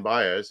online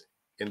buyers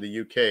in the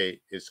UK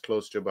is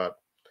close to about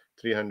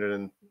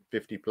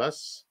 350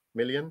 plus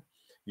million.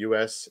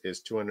 US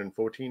is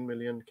 214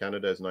 million,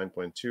 Canada is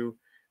 9.2,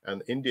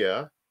 and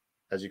India,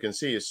 as you can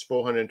see, is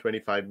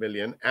 425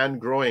 million and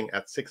growing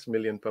at 6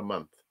 million per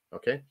month.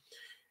 Okay.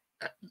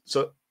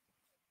 So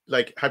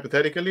like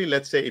hypothetically,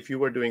 let's say if you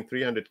were doing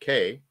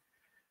 300K,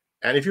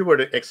 and if you were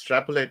to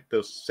extrapolate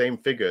those same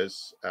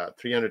figures,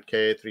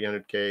 300K,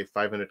 300K,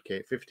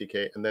 500K,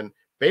 50K, and then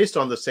based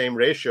on the same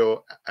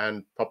ratio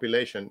and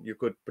population, you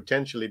could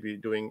potentially be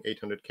doing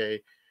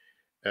 800K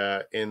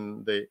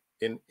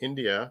in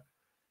India,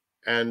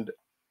 and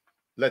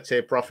let's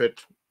say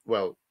profit,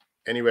 well,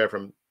 anywhere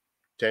from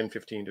 10,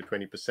 15 to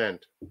 20%.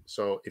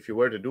 So if you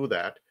were to do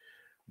that,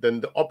 then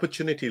the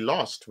opportunity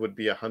lost would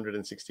be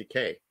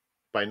 160K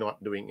by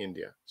not doing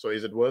India. So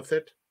is it worth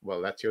it?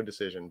 Well, that's your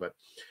decision. But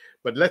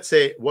let's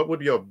say, what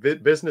would your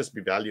business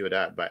be valued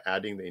at by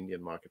adding the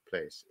Indian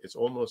marketplace? It's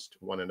almost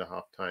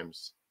 1.5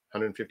 times,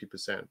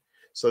 150%.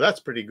 So that's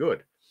pretty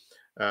good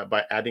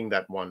by adding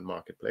that one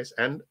marketplace.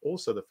 And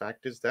also the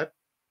fact is that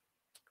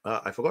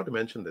I forgot to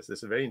mention this.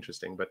 This is very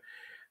interesting, but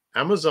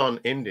Amazon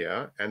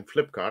India and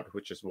Flipkart,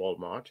 which is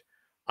Walmart,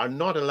 are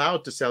not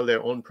allowed to sell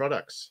their own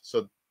products.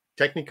 So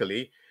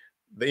technically,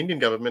 the Indian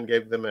government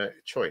gave them a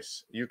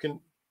choice. You can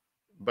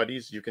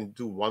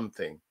do one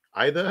thing.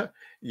 Either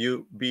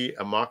you be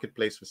a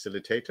marketplace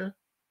facilitator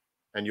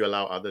and you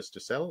allow others to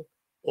sell,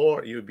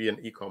 or you be an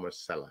e-commerce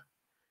seller.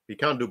 You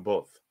can't do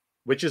both,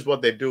 which is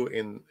what they do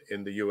in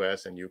the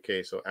US and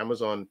UK. So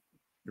Amazon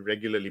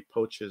regularly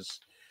poaches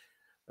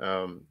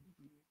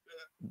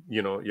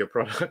your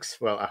products.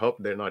 Well, I hope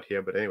they're not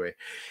here, but anyway,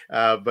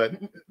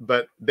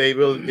 but they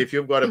will, if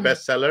you've got a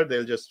bestseller,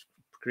 they'll just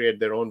create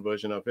their own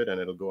version of it and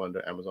it'll go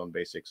under Amazon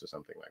Basics or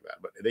something like that.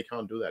 But they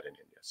can't do that in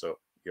India, so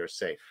you're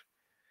safe.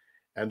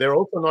 And they're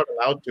also not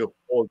allowed to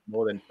hold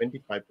more than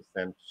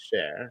 25%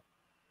 share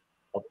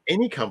of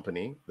any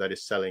company that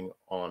is selling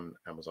on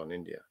Amazon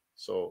India.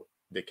 So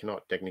they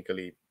cannot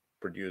technically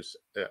produce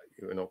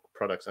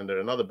products under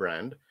another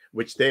brand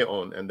which they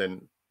own and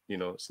then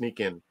sneak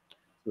in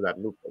to that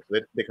loophole.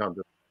 They can't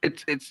do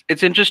it.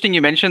 It's interesting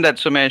you mentioned that,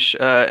 Somesh,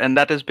 and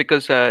that is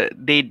because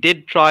they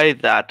did try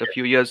that a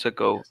few years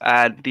ago,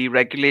 and the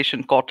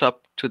regulation caught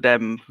up to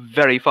them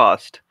very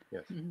fast.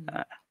 Yes.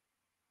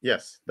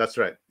 Yes, that's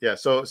right. Yeah.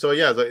 So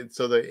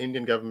the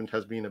Indian government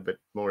has been a bit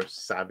more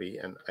savvy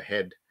and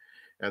ahead,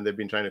 and they've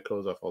been trying to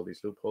close off all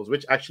these loopholes,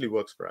 which actually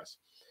works for us.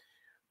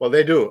 Well,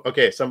 they do.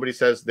 Okay, somebody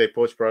says they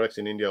poach products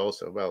in India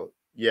also. Well,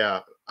 yeah,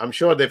 I'm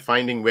sure they're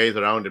finding ways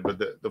around it, but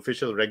the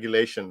official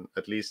regulation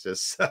at least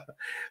is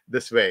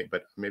this way,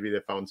 but maybe they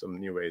found some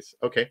new ways.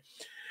 Okay,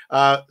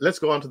 let's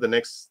go on to the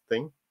next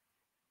thing.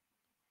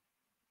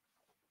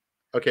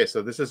 Okay,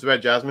 so this is where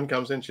Jasmine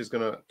comes in. She's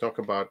going to talk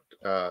about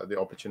the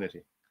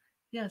opportunity.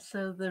 Yeah,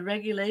 so the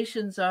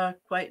regulations are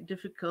quite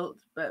difficult,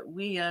 but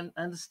we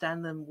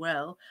understand them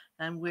well,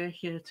 and we're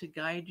here to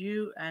guide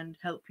you and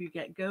help you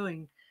get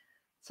going.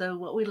 So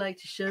what we'd like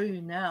to show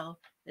you now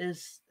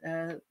is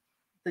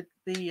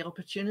the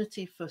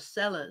opportunity for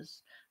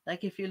sellers.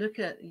 Like if you look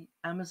at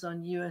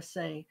Amazon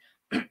USA,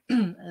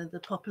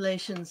 the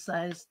population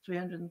size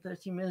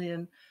 330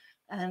 million,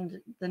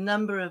 and the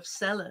number of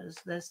sellers,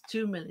 there's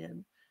 2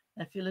 million.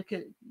 If you look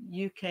at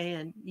UK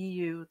and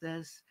EU,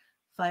 there's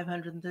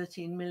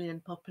 513 million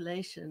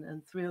population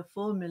and 3 or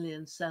 4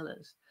 million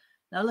sellers.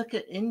 Now look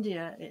at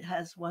India, it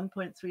has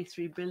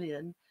 1.33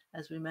 billion,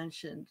 as we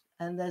mentioned,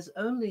 and there's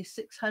only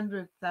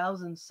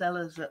 600,000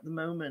 sellers at the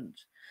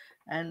moment.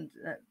 And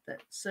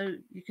so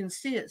you can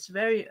see it's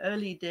very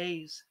early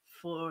days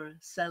for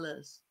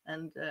sellers.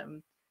 And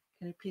can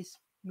you please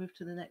move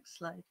to the next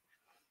slide?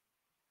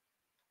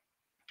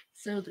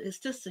 So it's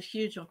just a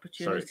huge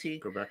opportunity.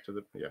 Sorry, go back to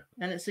the, yeah.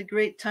 And it's a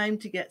great time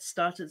to get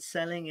started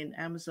selling in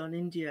Amazon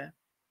India.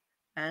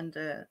 And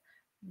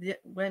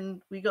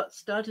when we got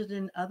started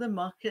in other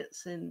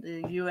markets in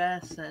the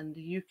US and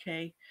the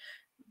UK,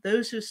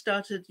 those who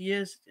started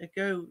years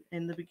ago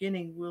in the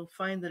beginning will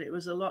find that it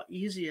was a lot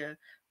easier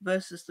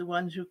versus the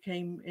ones who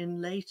came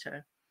in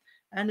later.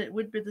 And it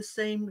would be the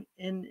same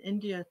in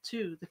India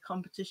too. The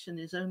competition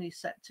is only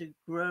set to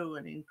grow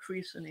and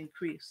increase and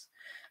increase.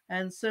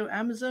 And so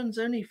Amazon's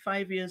only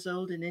 5 years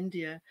old in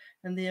India,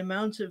 and the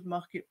amount of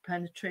market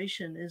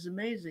penetration is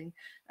amazing.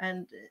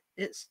 And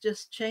it's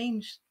just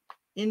changed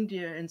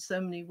India in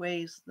so many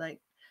ways. Like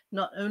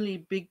not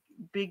only big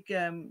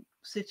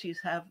cities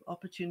have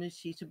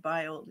opportunity to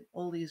buy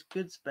all these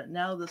goods, but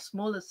now the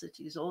smaller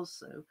cities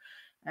also.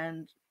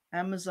 And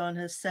Amazon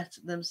has set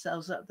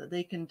themselves up that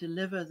they can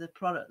deliver the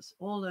products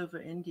all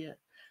over India.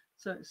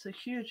 So it's a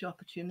huge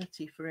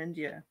opportunity for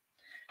India.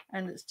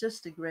 And it's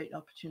just a great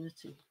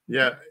opportunity.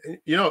 Yeah,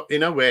 you know,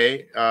 in a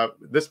way,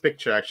 this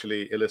picture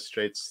actually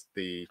illustrates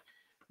the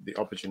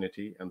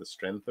opportunity and the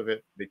strength of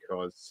it,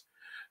 because,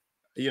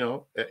 you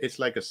know, it's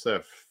like a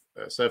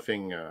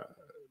surfing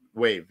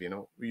wave. You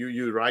know,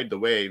 you ride the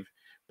wave,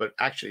 but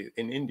actually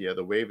in India,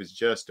 the wave is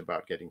just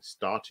about getting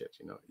started.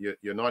 You know,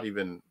 you're not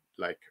even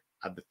like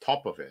at the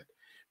top of it,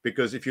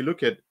 because if you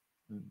look at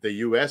the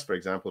US, for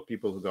example,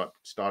 people who got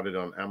started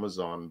on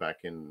Amazon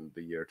back in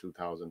the year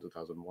 2000,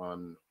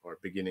 2001, or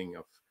beginning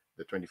of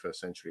the 21st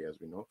century, as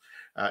we know,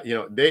 you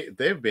know,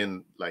 they've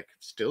been like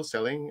still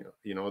selling.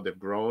 You know, they've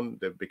grown,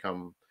 they've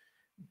become,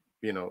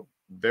 you know,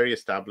 very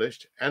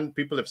established, and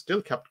people have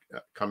still kept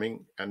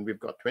coming. And we've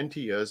got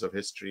 20 years of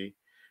history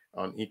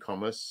on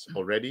e-commerce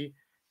already,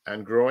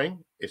 and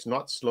growing. It's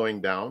not slowing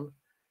down.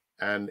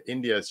 And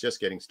India is just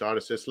getting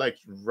started. So it's like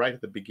right at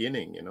the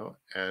beginning, you know.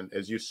 And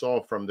as you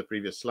saw from the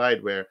previous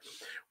slide, where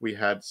we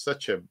had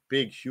such a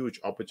big, huge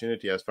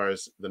opportunity as far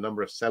as the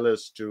number of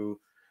sellers to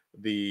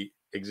the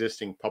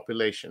existing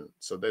population.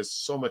 So there's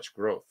so much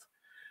growth.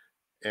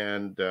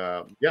 And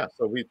yeah,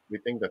 so we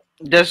think that.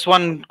 There's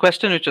one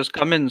question which has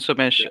come in,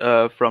 Somesh,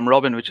 from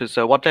Robin, which is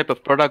what type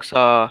of products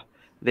are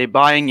they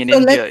buying in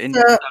India?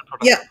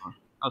 Yeah.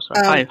 Oh,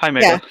 sorry. Hi,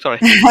 Meghal. Yeah. Sorry.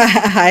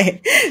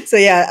 Hi. So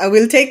yeah, I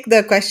will take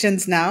the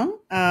questions now.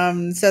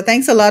 So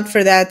thanks a lot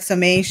for that,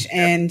 Somesh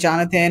and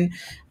Jonathan.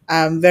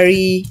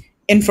 Very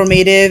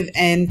informative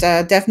and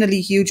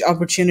definitely huge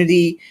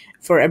opportunity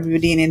for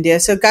everybody in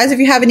India. So guys, if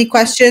you have any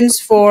questions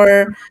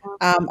for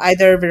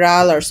either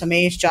Viral or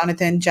Somesh,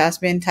 Jonathan,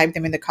 Jasmine, type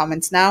them in the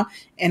comments now,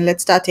 and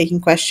let's start taking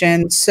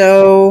questions.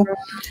 So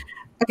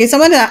okay,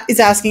 someone is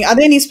asking, are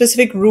there any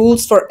specific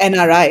rules for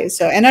NRIs?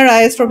 So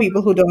NRIs, for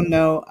people who don't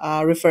know,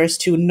 refers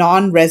to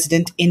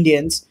non-resident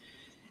Indians.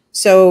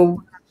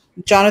 So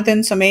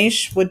Jonathan,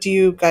 Somesh, what do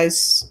you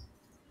guys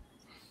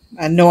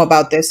know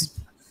about this?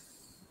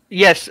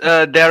 Yes,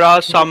 there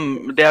are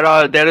some.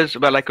 There is.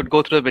 Well, I could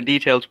go through the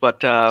details, but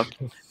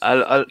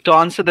to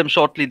answer them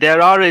shortly, there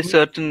are a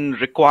certain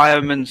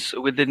requirements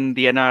within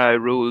the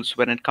NRI rules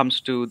when it comes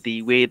to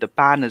the way the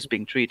PAN is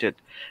being treated,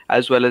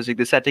 as well as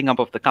the setting up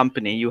of the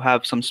company. You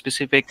have some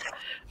specific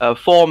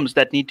forms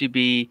that need to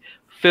be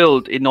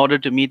filled in order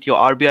to meet your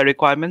RBI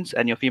requirements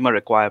and your FEMA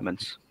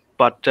requirements.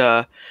 But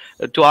to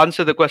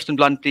answer the question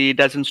bluntly, it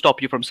doesn't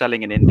stop you from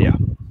selling in India.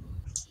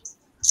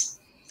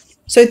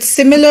 So it's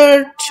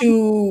similar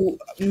to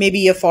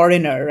maybe a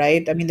foreigner,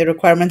 right? I mean, the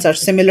requirements are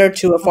similar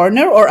to a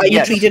foreigner, or are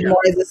you treated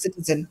more as a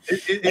citizen?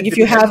 Like if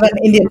you have an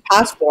Indian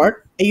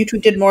passport, are you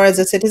treated more as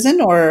a citizen,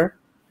 or?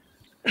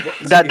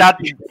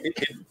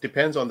 It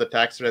depends on the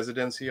tax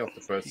residency of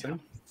the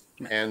person.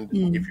 And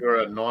if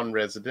you're a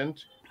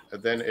non-resident,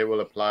 then it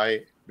will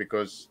apply,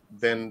 because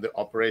then the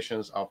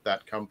operations of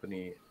that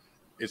company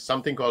is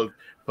something called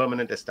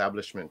permanent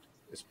establishment,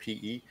 is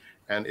PE,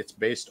 and it's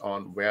based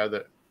on where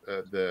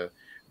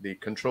the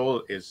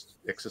control is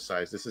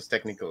exercised. This is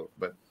technical,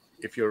 but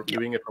if you're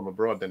doing it from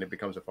abroad, then it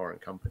becomes a foreign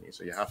company.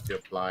 So you have to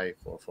apply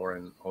for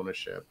foreign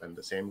ownership, and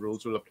the same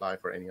rules will apply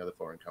for any other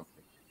foreign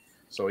company.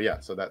 So yeah,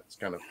 so that's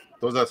kind of,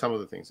 those are some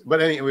of the things.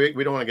 But anyway,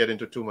 we don't want to get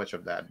into too much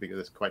of that because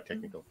it's quite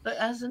technical. But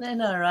as an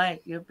NRI,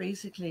 you're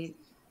basically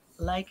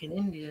like an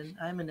Indian.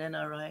 I'm an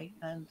NRI,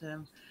 and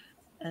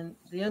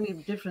the only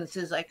difference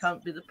is I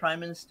can't be the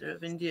Prime Minister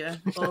of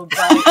India. Or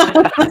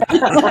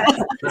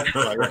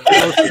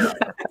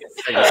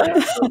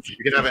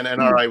you can have an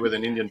NRI with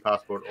an Indian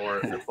passport or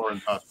a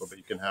foreign passport, but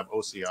you can have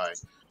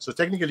OCI. So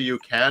technically you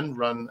can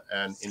run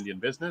an Indian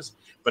business,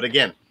 but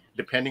again,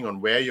 depending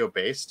on where you're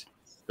based,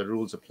 the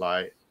rules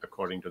apply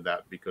according to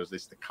that, because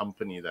it's the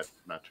company that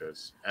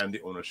matters and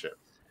the ownership.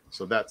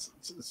 So that's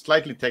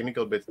slightly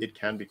technical, but it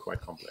can be quite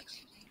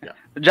complex. Yeah.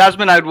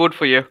 Jasmine, I'd vote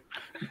for you.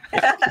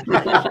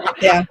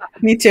 Yeah,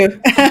 me too.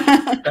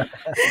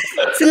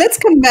 So let's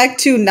come back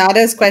to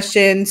Nada's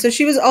question. So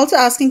she was also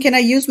asking, can I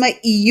use my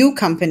EU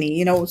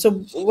company? So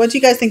what do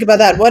you guys think about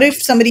that? What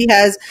if somebody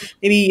has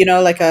maybe,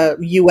 like a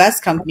US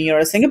company or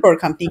a Singapore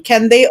company?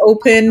 Can they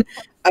open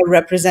a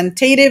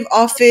representative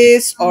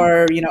office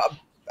or,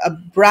 a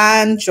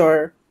branch,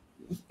 or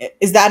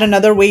is that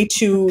another way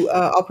to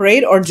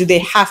operate, or do they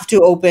have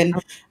to open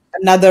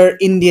another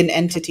Indian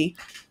entity?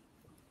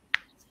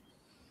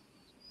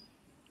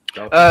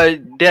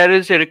 There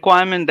is a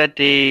requirement that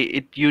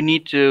you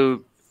need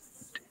to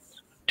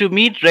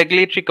meet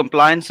regulatory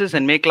compliances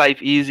and make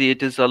life easy.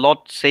 It is a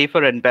lot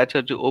safer and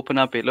better to open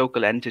up a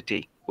local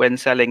entity when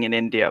selling in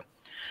India.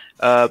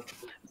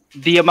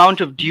 The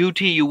amount of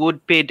duty you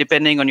would pay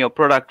depending on your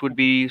product would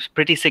be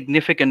pretty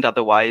significant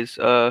otherwise,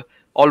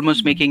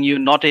 almost making you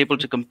not able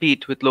to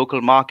compete with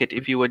local market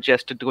if you were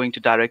just going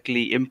to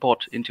directly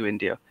import into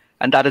India.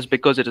 And that is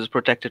because it is a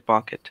protected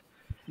market.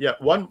 Yeah,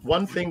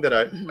 one thing that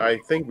I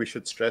think we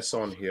should stress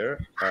on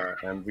here,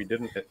 and we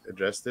didn't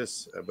address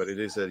this, but it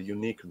is a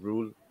unique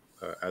rule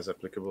as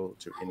applicable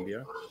to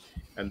India,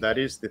 and that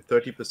is the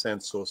 30%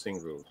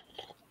 sourcing rule.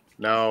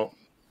 Now,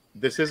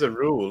 this is a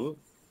rule.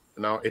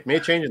 Now, it may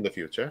change in the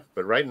future,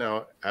 but right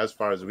now, as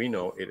far as we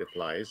know, it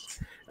applies.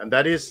 And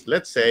that is,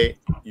 let's say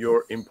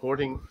you're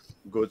importing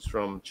goods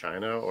from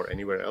China or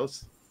anywhere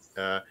else,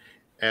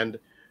 and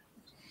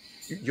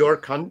your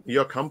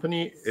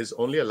company is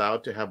only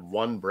allowed to have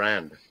one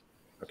brand.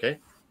 Okay,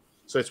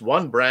 so it's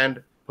one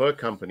brand per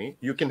company.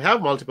 You can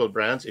have multiple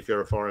brands if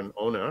you're a foreign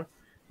owner,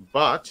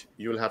 but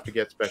you'll have to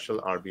get special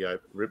RBI,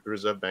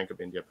 Reserve Bank of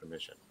India,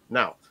 permission.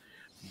 Now,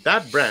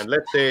 that brand,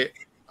 let's say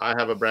I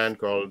have a brand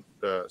called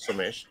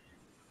Somesh,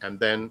 and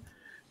then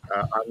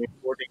I'm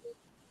importing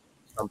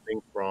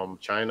something from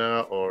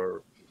China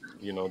or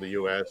the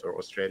US or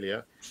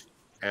Australia,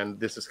 and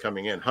this is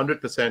coming in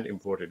 100%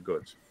 imported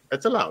goods.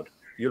 It's allowed.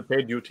 You'll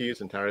pay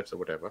duties and tariffs or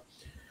whatever,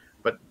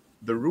 but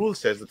the rule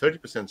says, the 30%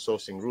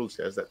 sourcing rule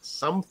says that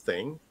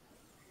something,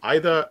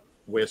 either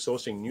we're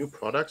sourcing new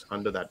products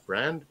under that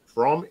brand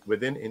from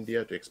within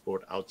India to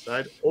export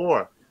outside,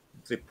 or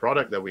the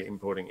product that we're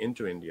importing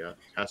into India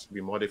has to be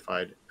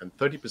modified, and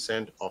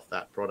 30% of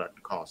that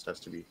product cost has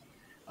to be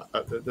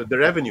the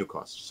revenue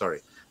cost. Sorry,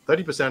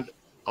 30%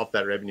 of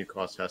that revenue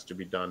cost has to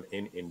be done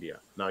in India.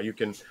 Now, you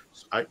can,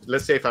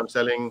 let's say if I'm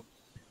selling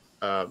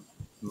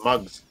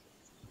mugs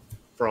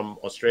from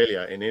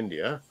Australia in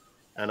India,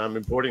 and I'm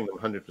importing them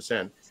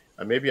 100%,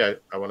 and maybe I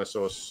want to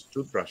source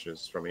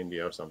toothbrushes from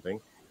India or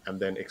something, and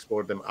then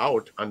export them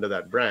out under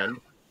that brand.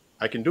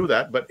 I can do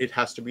that, but it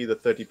has to be the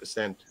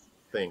 30%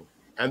 thing.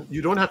 And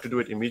you don't have to do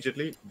it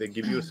immediately. They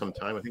give you some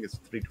time. I think it's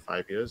 3 to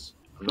 5 years.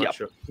 I'm not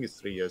sure. I think it's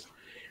 3 years.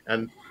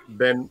 And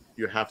then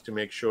you have to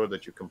make sure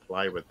that you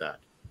comply with that.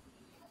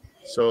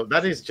 So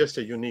that is just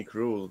a unique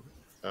rule.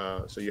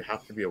 So you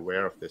have to be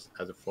aware of this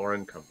as a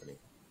foreign company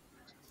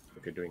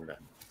if you're doing that.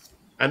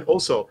 And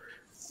also,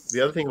 the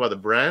other thing about the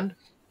brand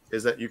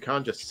is that you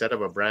can't just set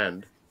up a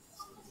brand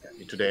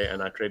today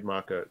and I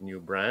trademark a new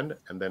brand,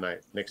 and then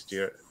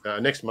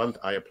next month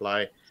I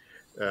apply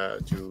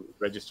to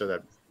register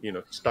that,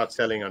 start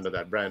selling under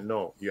that brand.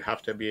 No, you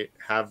have to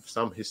have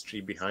some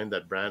history behind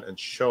that brand and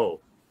show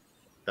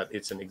that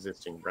it's an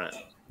existing brand.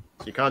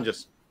 So you can't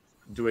just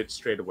do it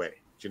straight away,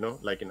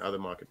 like in other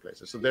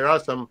marketplaces. So there are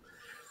some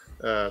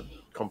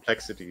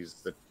complexities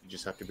that you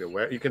just have to be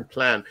aware. You can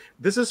plan.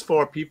 This is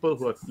for people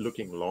who are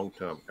looking long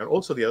term. And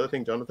also the other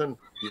thing, Jonathan,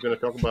 you're going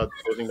to talk about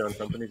closing down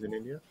companies in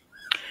India?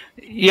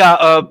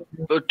 Yeah,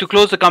 to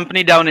close a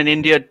company down in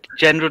India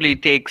generally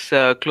takes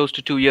close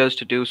to 2 years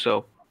to do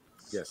so.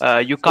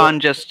 Yes. You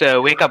can't just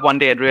wake up one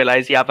day and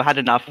realize, I've had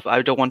enough.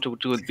 I don't want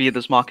to be in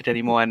this market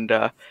anymore, and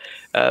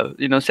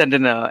send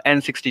in a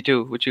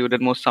N62, which you would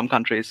in some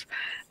countries.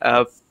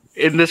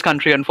 In this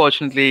country,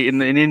 unfortunately,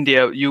 in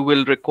India, you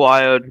will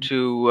require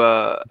to.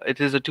 It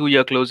is a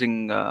 2-year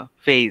closing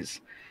phase,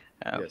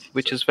 Yes,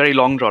 which is very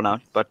long drawn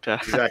out. But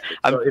exactly.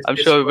 I'm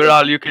sure,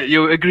 Viral,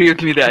 you agree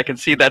with me there. I can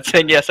see that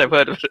saying yes. I've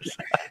heard of this.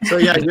 So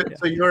yeah,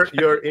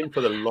 you're in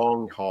for the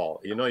long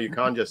haul. You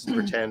can't just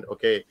pretend.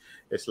 Okay,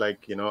 it's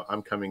like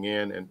I'm coming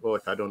in and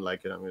if I don't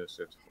like it, I'm going to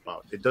switch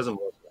out. It doesn't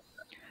work like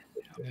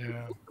that.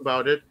 Yeah.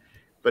 About it,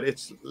 but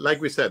it's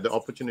like we said, the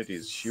opportunity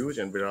is huge,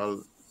 and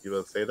Viral, you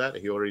will say that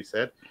he already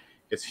said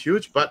it's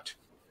huge, but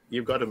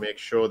you've got to make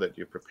sure that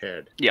you're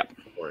prepared. Yeah.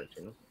 For it.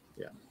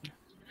 Yeah.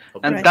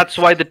 Okay. And that's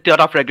why the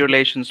tough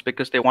regulations,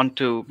 because they want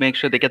to make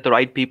sure they get the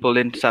right people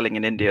in selling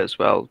in India as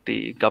well,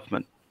 the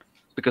government,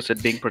 because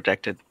it's being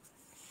protected.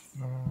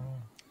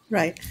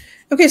 Right.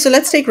 Okay, so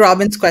let's take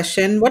Robin's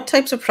question. What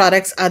types of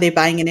products are they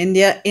buying in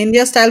India?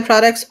 India-style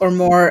products or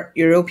more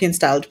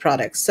European-styled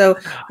products? So,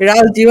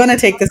 Viral, do you want to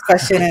take this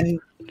question and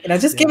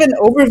just give an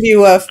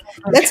overview of?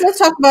 Let's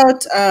talk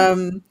about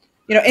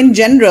in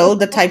general,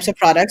 the types of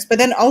products, but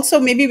then also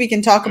maybe we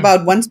can talk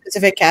about one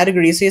specific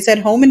category. So you said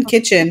home and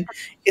kitchen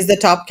is the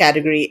top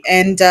category.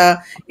 And,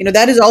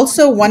 that is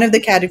also one of the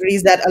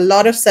categories that a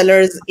lot of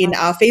sellers in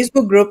our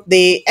Facebook group,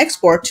 they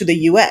export to the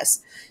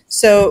US.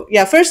 So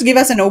yeah, first give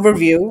us an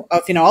overview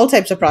of, all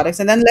types of products,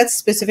 and then let's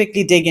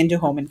specifically dig into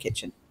home and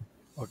kitchen.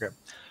 Okay.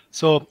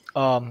 So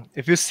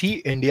if you see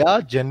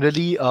India,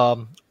 generally,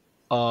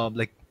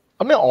 like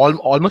I mean,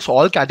 almost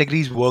all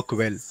categories work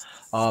well,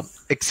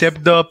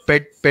 except the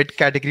pet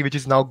category, which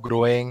is now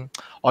growing,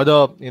 or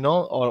the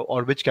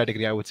or which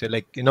category I would say,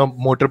 like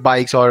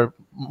motorbikes or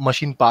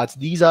machine parts.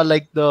 These are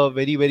like the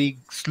very very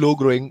slow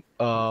growing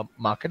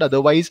market.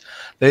 Otherwise,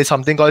 there is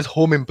something called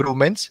home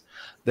improvements.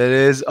 There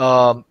is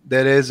home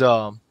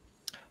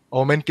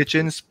and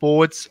kitchen,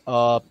 sports,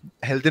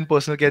 health and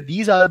personal care.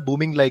 These are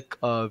booming like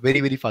very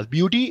very fast.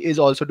 Beauty is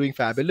also doing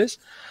fabulous.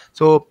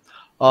 So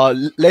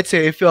let's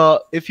say if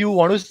you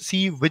want to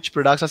see which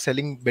products are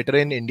selling better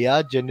in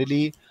India,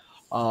 generally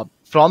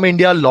from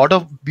India, a lot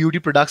of beauty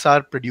products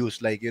are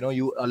produced. Like a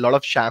lot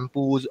of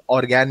shampoos,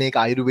 organic,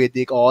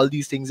 Ayurvedic, all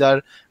these things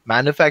are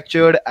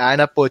manufactured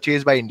and are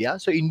purchased by India.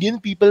 So Indian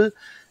people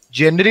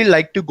generally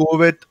like to go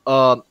with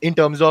in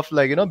terms of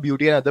like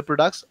beauty and other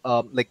products,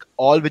 like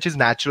all which is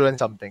natural and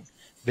something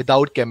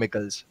without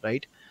chemicals,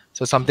 right?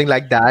 So something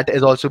like that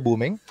is also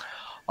booming.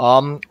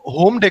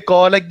 Home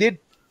decor, like they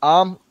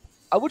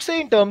I would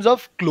say in terms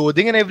of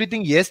clothing and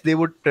everything, yes, they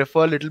would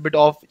prefer a little bit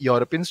of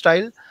European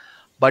style.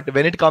 But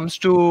when it comes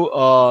to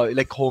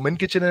like home and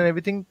kitchen and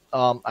everything,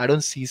 I don't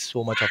see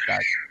so much of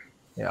that.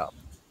 Yeah.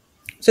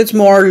 So it's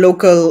more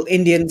local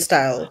Indian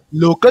style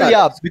Local,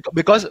 yeah,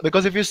 products.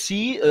 because if you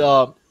see,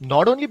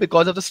 not only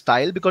because of the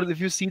style, because if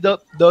you see the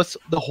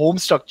home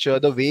structure,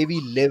 the way we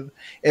live,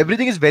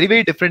 everything is very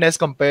very different as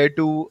compared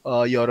to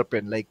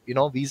European. Like we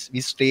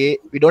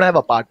don't have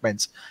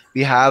apartments,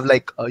 we have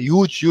like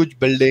huge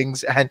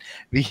buildings, and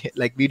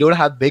we don't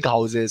have big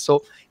houses. So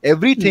Hmm.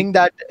 everything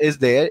that is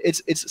there,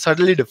 it's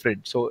certainly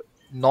different. So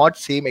not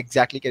same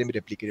exactly can be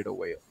replicated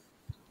over here.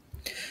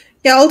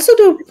 Yeah, also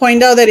to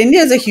point out that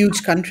India is a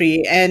huge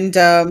country, and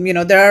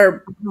there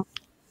are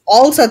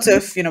all sorts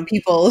of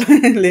people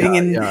living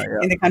Yeah, in yeah,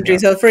 yeah, the country. yeah,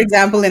 So for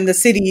example, in the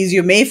cities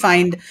you may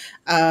find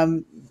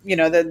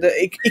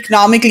the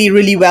economically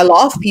really well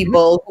off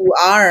people who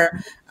are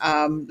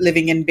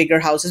living in bigger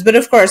houses, but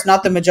of course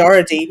not the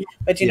majority.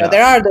 But yeah,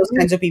 there are those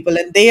kinds of people,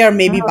 and they are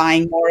maybe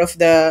buying more of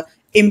the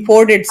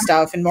imported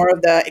stuff and more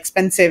of the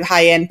expensive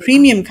high end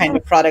premium kind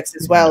of products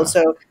as well. yeah,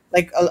 So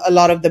like a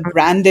lot of the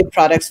branded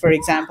products, for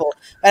example.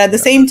 But at the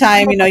yeah, same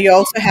time, you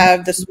also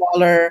have the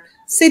smaller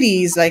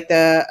cities, like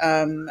the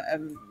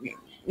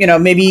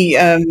maybe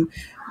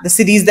the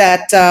cities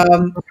that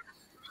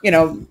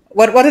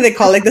what do they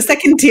call, like the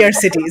second tier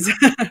cities,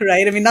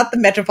 right? I mean, not the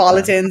yeah,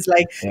 metropolitans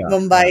like yeah, yeah,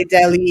 Mumbai,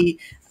 Delhi,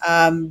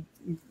 um,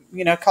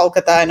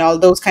 Kolkata, and all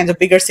those kinds of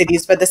bigger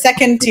cities, but the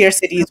second tier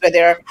cities where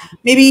there are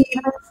maybe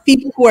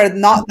people who are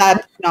not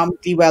that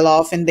economically well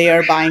off, and they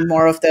are buying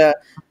more of the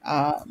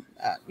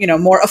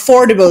more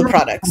affordable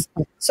products.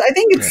 So I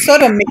think it's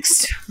sort of a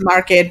mixed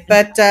market,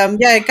 but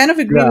yeah, I kind of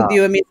agree yeah, with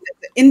you. I mean,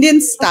 the Indian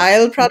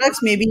style products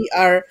maybe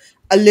are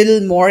a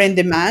little more in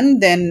demand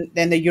than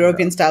the yeah,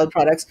 European style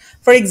products.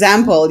 For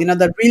example,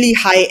 the really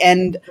high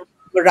end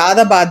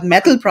Moradabad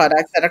metal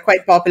products that are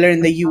quite popular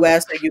in the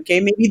US or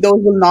UK, maybe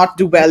those will not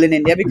do well in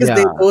India because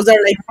yeah. those are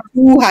like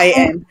too high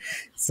end.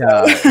 So,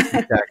 Yeah,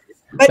 exactly.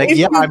 but Like, if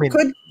yeah, I you mean,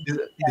 could,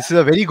 this is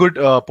a very good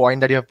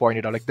point that you have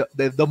pointed out. Like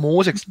the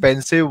most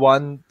expensive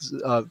ones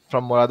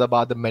from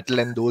Moradabad, the metal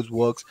and those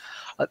works,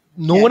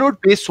 no yeah, one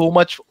would pay so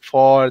much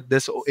for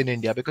this in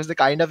India because they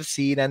kind of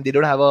seen and they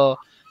don't have a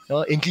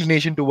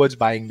inclination towards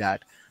buying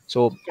that.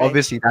 So right.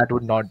 obviously that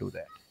would not do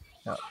that.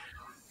 Yeah,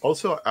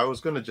 Also, I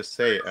was going to just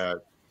say,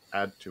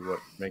 add to what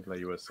Megla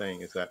you were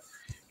saying, is that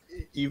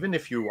even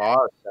if you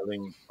are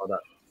selling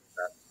products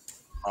that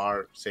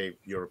are, say,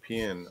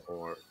 European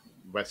or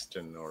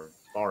Western or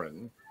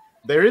foreign,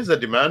 there is a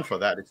demand for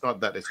that. It's not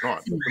that it's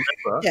not. But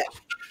remember, Yeah,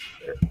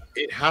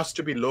 it has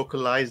to be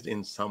localized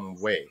in some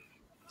way,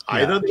 yeah,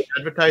 either the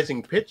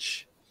advertising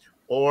pitch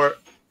or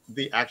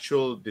the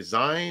actual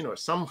design, or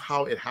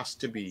somehow it has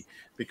to be,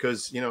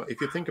 because if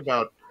you think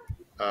about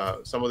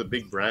some of the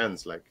big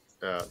brands like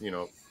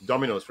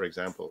Domino's, for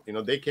example,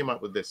 they came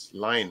up with this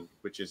line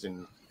which is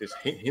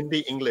Hindi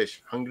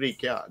English, hungry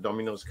kya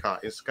Domino's ka.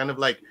 It's kind of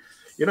like,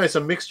 it's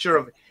a mixture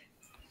of,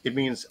 it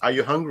means, are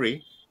you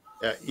hungry?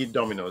 Eat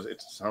Domino's.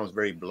 It sounds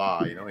very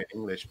blah, in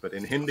English, but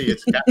in Hindi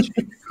it's catchy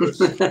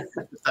because it's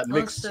that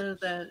mix. Also,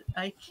 the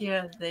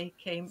IKEA, they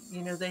came,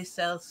 they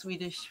sell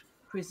Swedish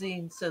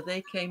cuisine, so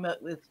they came up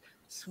with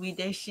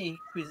Swedeshi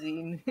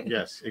cuisine.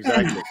 Yes,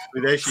 exactly.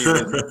 Swadeshi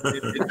means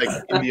it's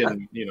like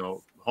Indian,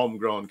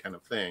 homegrown kind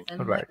of thing.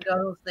 And right.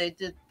 McDonald's, they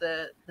did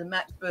the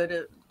Mac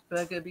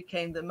burger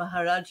became the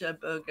Maharaja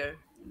burger.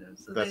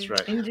 So That's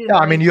right. Indian Yeah,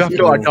 I mean, made you have to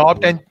different.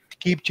 adopt and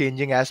keep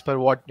changing as per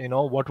what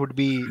what would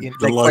be in,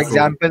 The like, for local.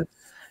 example.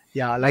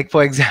 Yeah, like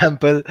for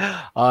example,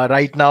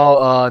 right now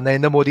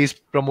Narendra Modi is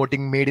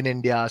promoting Made in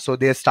India, so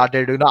they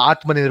started,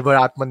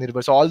 Atmanirbhar,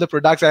 Atmanirbhar. So all the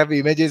products have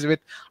images with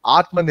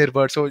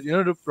Atmanirbhar. So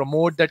to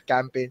promote that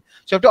campaign,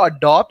 so you have to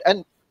adopt,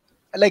 and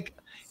like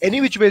any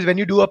which ways when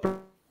you do a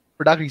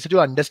product research, you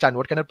understand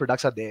what kind of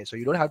products are there. So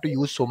you don't have to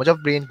use so much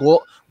of brain.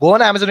 Go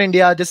on Amazon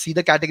India, just see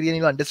the category, and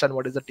you'll understand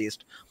what is the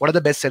taste, what are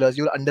the best sellers.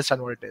 You'll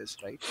understand what it is,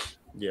 right?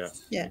 Yeah,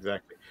 Yeah.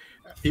 exactly.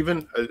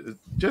 Even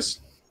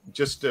just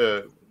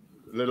a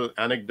little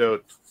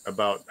anecdote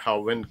about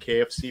how when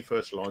KFC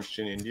first launched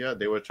in India,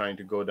 they were trying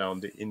to go down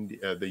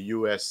the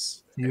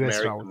US US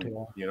route,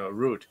 American yeah.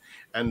 route,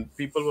 and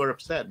people were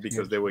upset because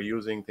Yes. they were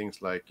using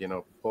things like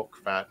pork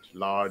fat,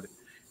 lard,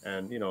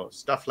 and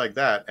stuff like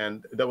that,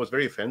 and that was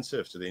very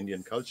offensive to the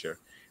Indian culture.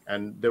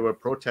 And there were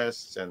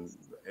protests, and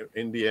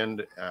in the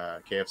end,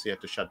 KFC had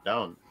to shut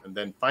down. And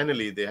then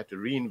finally, they had to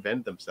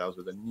reinvent themselves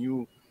with a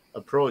new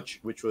approach,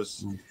 which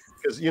was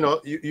because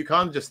you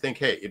can't just think,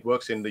 hey, it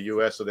works in the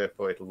US, so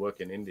therefore it'll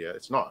work in India.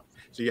 It's not.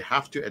 So you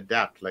have to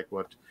adapt, like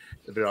what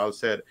Viral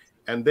said.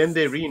 And then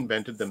they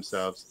reinvented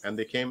themselves, and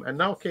they came, and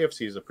now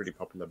KFC is a pretty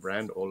popular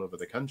brand all over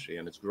the country,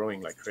 and it's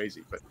growing like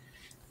crazy.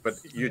 But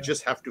you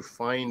just have to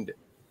find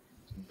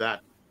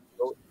that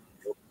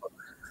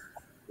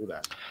do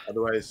that.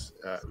 Otherwise,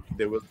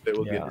 there will be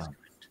a Yeah.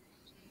 disconnect.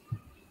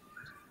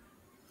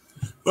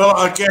 Well,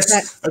 Right.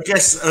 I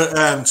guess,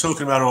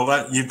 talking about all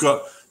that, you've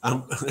got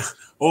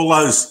all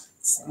those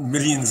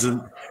millions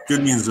and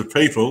billions of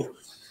people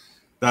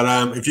that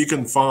if you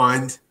can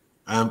find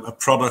a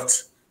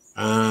product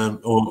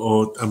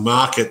or a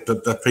market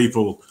that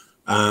people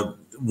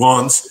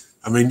want,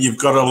 I mean, you've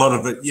got a lot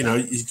of it.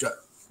 You've got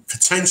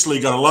potentially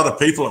got a lot of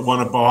people that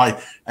want to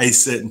buy a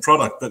certain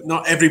product, but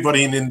not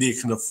everybody in India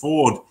can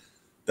afford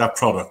that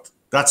product.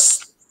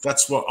 That's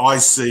what I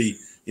see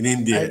in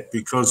India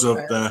because of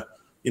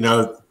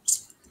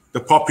the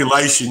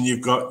population.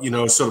 You've got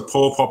a sort of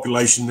poor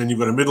population, then you've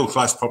got a middle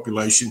class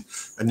population,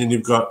 and then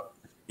you've got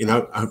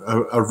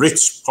a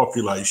rich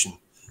population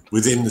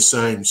within the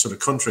same sort of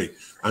country.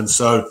 And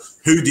so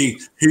who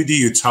do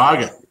you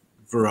target,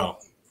 Varel?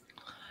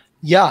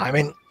 Yeah, I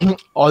mean,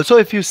 also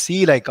if you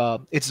see, like,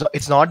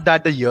 it's not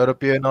that the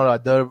European or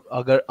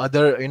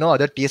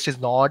other taste is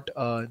not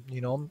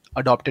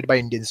adopted by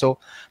Indians. So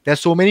there are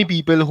so many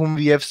people whom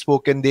we have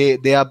spoken.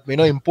 They are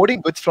importing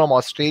goods from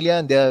Australia,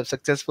 and they are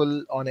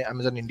successful on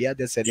Amazon India.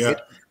 They're selling Yeah,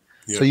 it.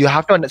 yeah, So you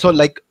have to so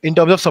like in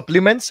terms of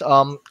supplements,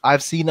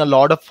 I've seen a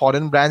lot of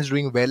foreign brands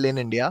doing well in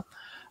India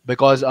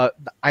because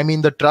I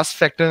mean the trust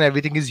factor and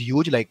everything is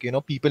huge. Like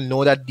people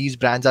know that these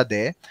brands are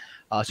there.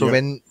 So yeah,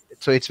 when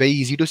so it's very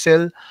easy to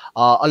sell.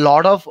 A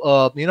lot of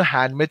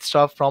handmade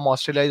stuff from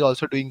Australia is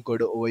also doing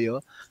good over here.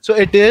 So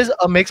it is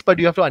a mix, but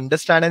you have to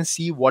understand and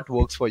see what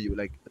works for you.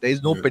 Like there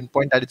is no yeah,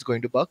 pinpoint that it's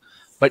going to work.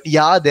 But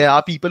yeah, there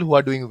are people who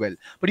are doing well.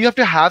 But you have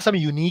to have some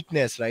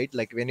uniqueness, right?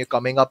 Like when you're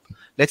coming up,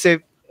 let's say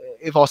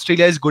if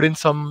Australia is good in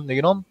some,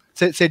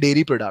 say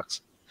dairy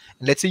products,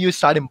 and let's say you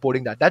start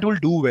importing that will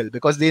do well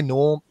because they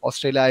know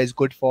Australia is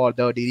good for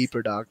the dairy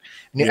product.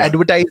 And you yeah,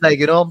 advertise like,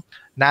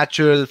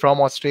 natural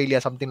from Australia,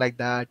 something like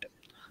that,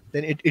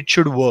 then it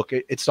should work.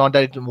 It's not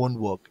that it won't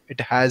work. It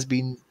has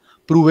been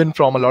proven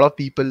from a lot of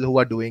people who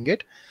are doing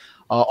it.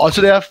 Also,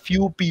 there are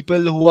few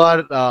people who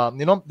are,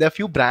 there are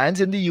few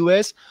brands in the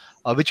US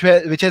which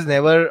has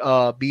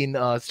never been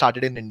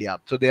started in India.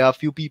 So there are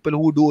few people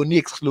who do only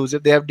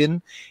exclusive. They have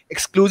done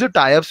exclusive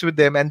tie-ups with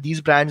them, and these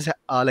brands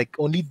like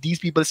only these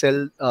people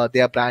sell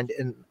their brand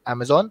in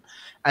Amazon,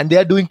 and they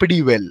are doing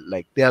pretty well.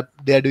 Like they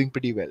are doing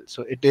pretty well.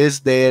 So it is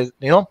there,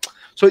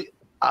 So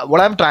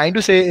what I'm trying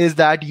to say is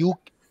that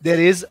there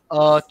is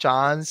a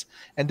chance,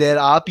 and there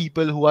are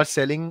people who are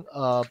selling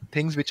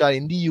things which are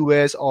in the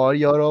US or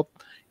Europe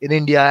in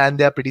India, and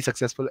they are pretty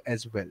successful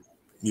as well.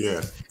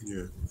 yeah,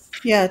 yeah.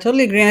 Yeah,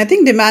 totally agree. And I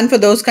think demand for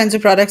those kinds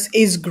of products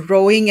is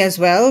growing as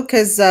well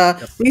because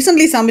Yep.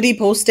 recently somebody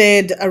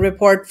posted a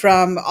report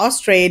from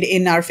Austrade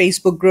in our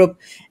Facebook group.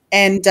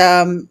 And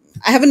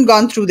I haven't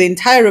gone through the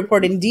entire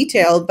report in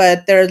detail,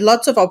 but there are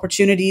lots of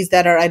opportunities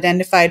that are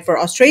identified for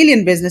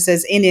Australian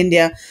businesses in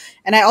India.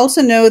 And I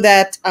also know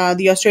that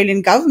the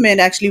Australian government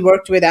actually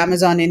worked with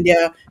Amazon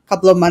India a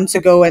couple of months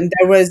ago, and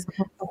there was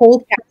a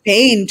whole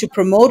campaign to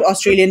promote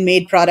Australian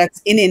made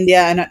products in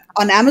India. And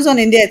on Amazon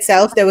India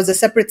itself, there was a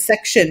separate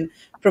section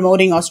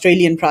promoting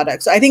Australian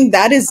products. So I think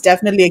that is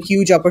definitely a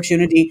huge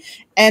opportunity.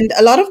 And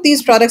a lot of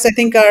these products, I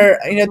think, are,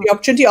 the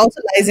opportunity also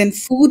lies in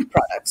food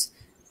products.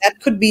 That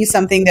could be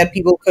something that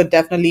people could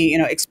definitely,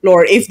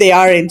 explore if they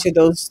are into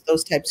those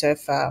types of.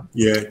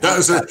 Yeah,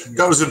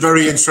 that was a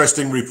very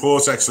interesting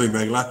report, actually,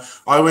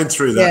 Megla. I went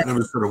through that, Yeah, and it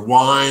was sort of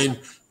wine,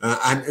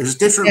 and it was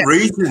different yeah,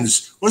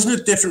 regions, wasn't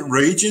it? Different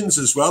regions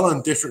as well,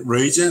 and different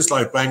regions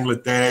like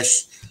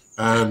Bangladesh,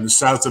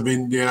 south of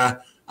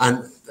India,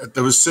 and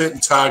there was certain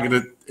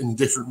targeted in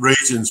different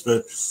regions.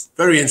 But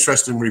very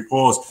interesting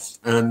report,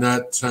 and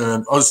that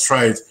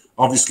Austrade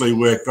obviously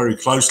worked very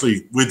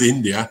closely with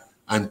India,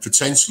 and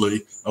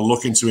potentially are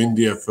looking to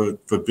India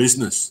for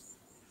business.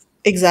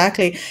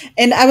 Exactly.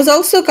 And I was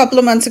also a couple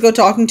of months ago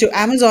talking to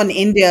Amazon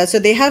India. So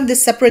they have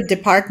this separate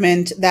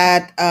department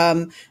that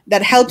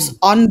helps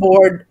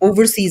onboard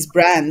overseas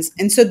brands.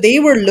 And so they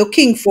were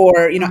looking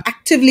for,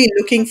 actively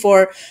looking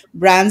for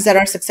brands that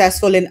are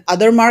successful in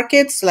other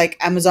markets like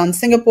Amazon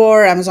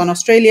Singapore, Amazon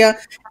Australia,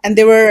 and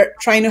they were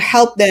trying to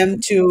help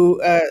them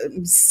to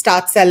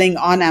start selling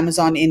on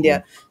Amazon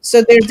India.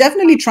 So they're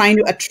definitely trying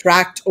to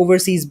attract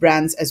overseas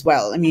brands as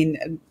well. I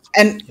mean,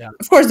 and Yeah.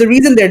 of course the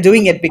reason they're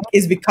doing it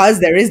is because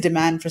there is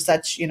demand for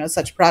such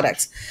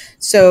products.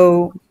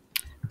 So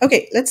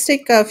okay, let's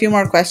take a few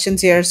more questions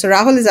here. So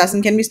Rahul is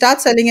asking, can we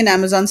start selling in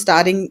Amazon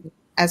starting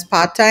as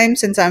part-time?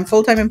 Since I'm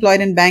full-time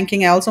employed in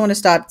banking, I also want to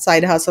start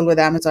side hustle with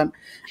Amazon.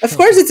 Of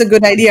course it's a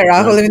good idea,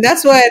 Rahul. I mean,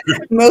 that's what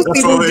most That's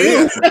people what we're do.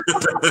 here.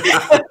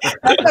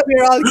 That's why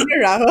we're all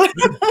here, Rahul.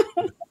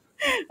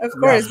 Of Yeah,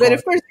 course, of but course.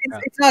 of course,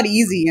 Yeah. it's not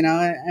easy,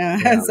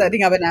 Yeah.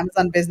 setting up an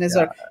Amazon business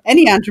Yeah. or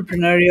any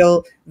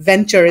entrepreneurial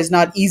venture is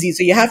not easy.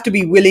 So you have to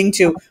be willing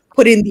to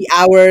put in the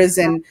hours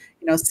and,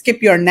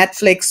 skip your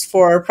Netflix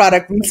for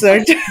product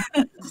research.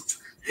 Yeah.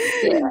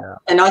 Yeah.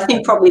 And I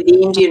think probably the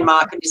Indian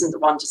market isn't the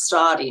one to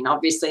start in.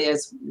 Obviously,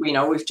 as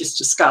we've just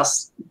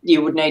discussed,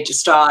 you would need to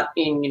start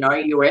in,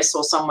 US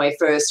or somewhere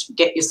first,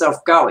 get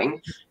yourself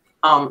going.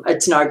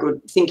 It's no good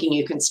thinking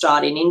you can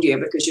start in India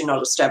because you're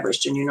not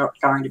established and you're not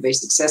going to be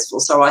successful.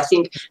 So I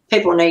think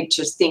people need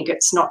to think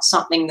it's not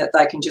something that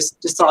they can just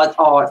decide,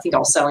 oh, I think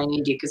I'll sell in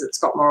India because it's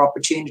got more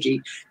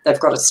opportunity. They've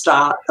got to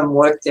start and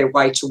work their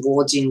way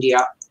towards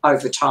India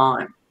over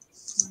time.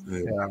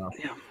 Yeah.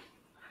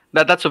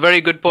 That's a very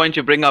good point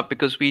you bring up,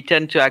 because we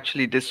tend to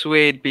actually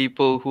dissuade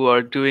people who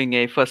are doing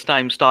a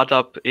first-time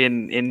startup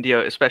in India,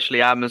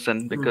 especially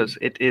Amazon, because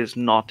it is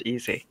not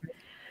easy.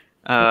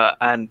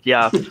 And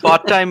yeah,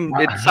 part-time,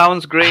 it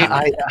sounds great,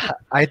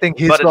 I think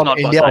he's but it's from not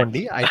India part-time.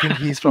 only. I think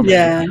he's from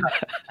India.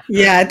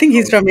 Yeah, I think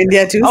he's from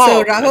India too. Oh,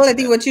 So Rahul, I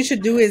think what you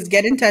should do is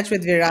get in touch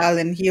with Viral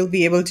and he'll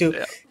be able to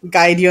Yeah.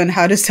 guide you on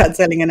how to start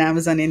selling on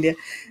Amazon India.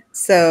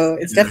 So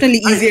it's Yeah.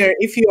 definitely easier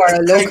if you are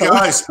a Hey local.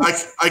 guys,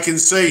 I can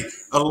see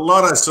a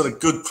lot of sort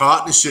of good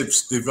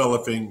partnerships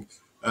developing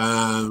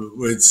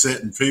with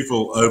certain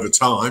people over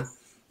time,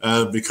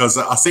 because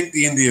I think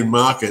the Indian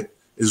market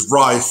is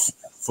rife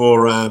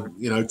for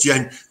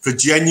for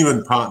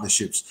genuine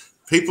partnerships.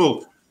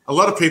 A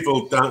lot of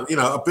people don't,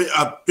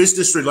 a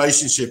business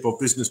relationship or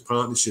business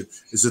partnership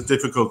is a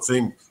difficult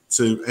thing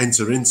to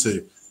enter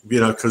into,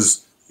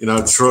 because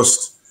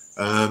trust.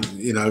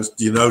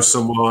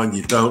 Someone,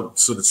 you don't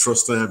sort of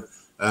trust them.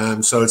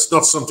 So it's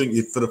not something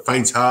for the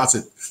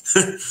faint-hearted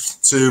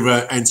to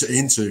enter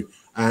into.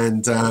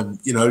 And,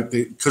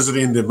 because of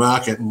the Indian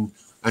market and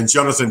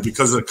Jonathan,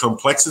 because of the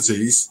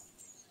complexities,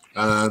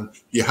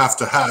 you have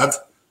to have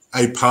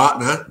a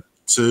partner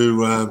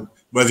to,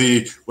 whether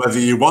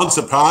you want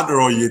a partner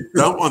or you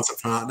don't want a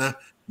partner,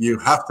 you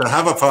have to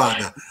have a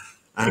partner.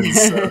 And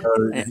so,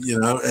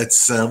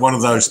 it's one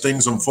of those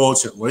things,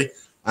 unfortunately.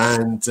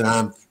 And,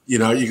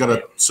 you got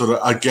to sort of,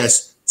 I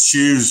guess,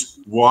 choose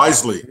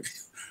wisely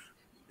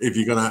if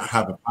you're going to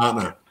have a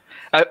partner.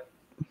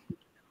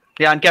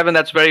 Yeah, and Kevin,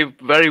 that's very,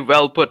 very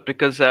well put,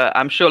 because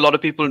I'm sure a lot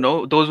of people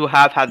know, those who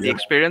have had the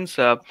experience,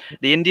 the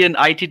Indian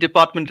IT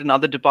department and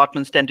other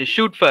departments tend to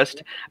shoot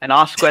first and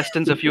ask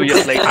questions a few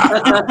years later.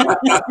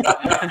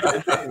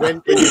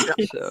 when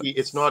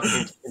it's not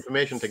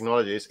information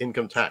technology, it's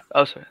income tax.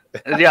 Oh, sorry.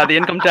 Yeah, the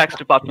income tax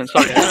department.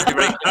 Sorry.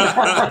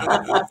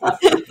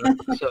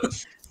 So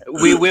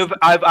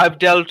I've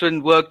dealt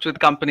and worked with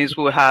companies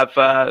who have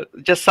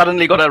just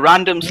suddenly got a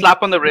random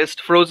slap on the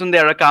wrist, frozen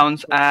their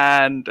accounts,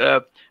 and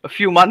a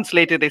few months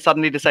later they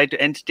suddenly decide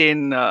to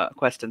entertain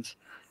questions.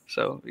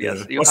 So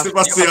yes, what's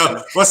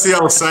the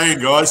old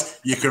saying,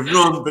 guys? You can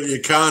run, but you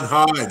can't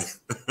hide.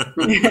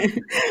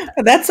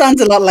 That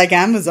sounds a lot like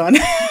Amazon.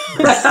 Yeah,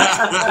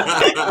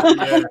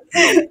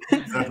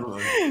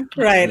 definitely.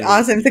 Right. Yeah.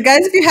 Awesome. So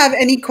guys, if you have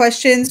any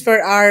questions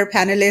for our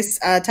panelists,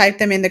 type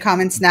them in the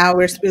comments now.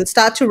 We'll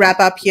start to wrap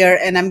up here,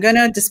 and I'm going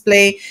to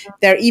display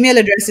their email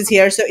addresses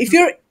here. So if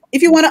you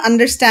want to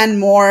understand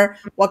more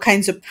what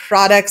kinds of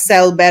products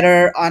sell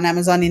better on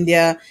Amazon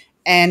India,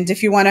 and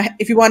if you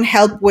want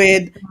help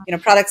with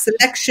product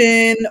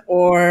selection,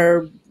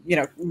 or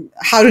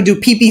how to do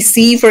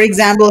PPC, for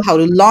example, how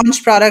to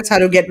launch products, how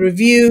to get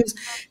reviews,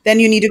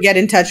 then you need to get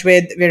in touch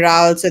with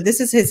Viral. So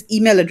this is his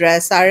email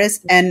address,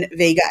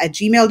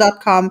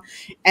 sarisnvega@gmail.com.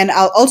 And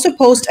I'll also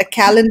post a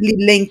Calendly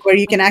link where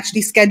you can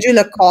actually schedule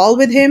a call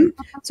with him.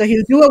 So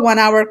he'll do a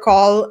 1-hour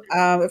call.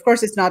 Of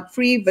course, it's not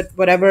free, but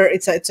whatever,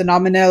 it's a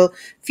nominal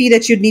fee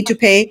that you'd need to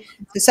pay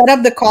to set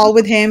up the call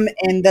with him.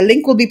 And the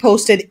link will be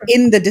posted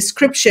in the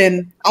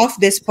description of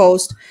this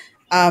post.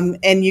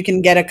 And you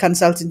can get a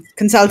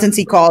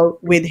consultancy call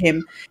with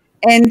him.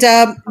 And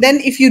then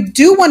if you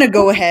do want to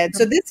go ahead,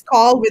 so this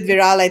call with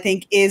Viral, I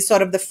think, is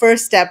sort of the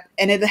first step,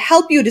 and it'll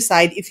help you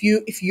decide if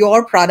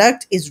your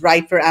product is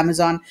right for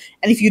Amazon,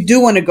 and if you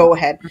do want to go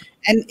ahead.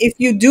 And if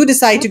you do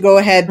decide to go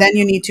ahead, then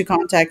you need to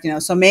contact,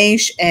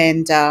 Somesh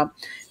and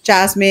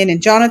Jasmine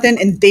and Jonathan,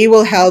 and they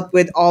will help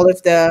with all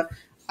of the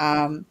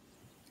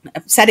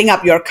setting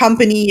up your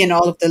company and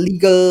all of the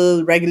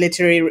legal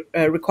regulatory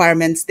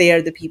requirements, they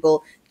are the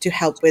people to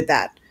help with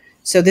that.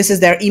 So this is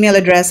their email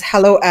address,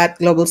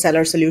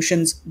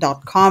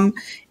 hello@globalsellersolutions.com.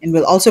 And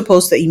we'll also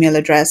post the email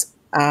address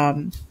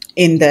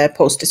in the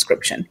post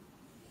description.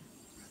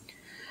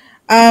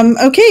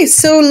 Okay,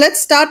 so let's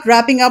start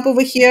wrapping up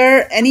over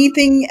here.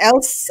 Anything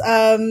else,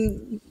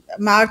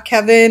 Mark,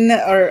 Kevin,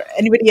 or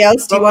anybody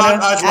else? Do you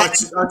want to? I'd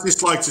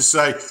just like to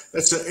say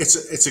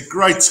it's a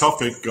great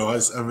topic,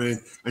 guys. I mean,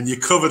 and you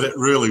covered it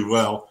really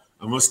well.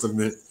 I must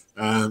admit,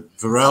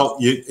 Varel,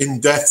 you in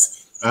depth.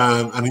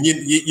 I mean,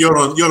 you're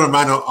a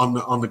man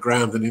on the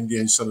ground in India,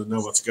 and you sort of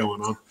know what's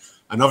going on.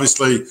 And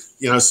obviously,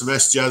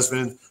 Somesh,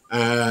 Jasmine,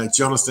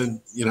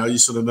 Jonathan, you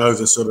sort of know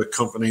the sort of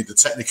company, the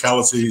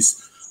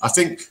technicalities. I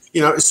think,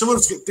 if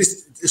someone's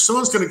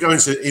going to go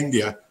into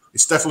India,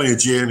 it's definitely a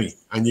journey,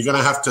 and you're going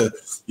to have to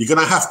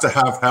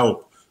have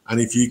help. And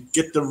if you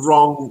get the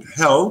wrong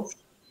help,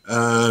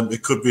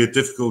 it could be a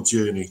difficult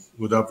journey.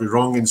 Would I be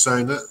wrong in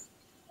saying that?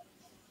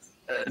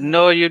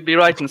 No, you'd be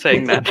right in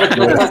saying that.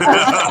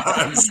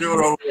 I'm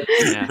sure I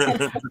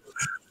would.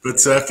 But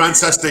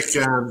fantastic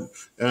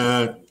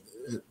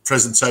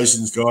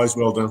presentations, guys.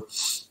 Well done.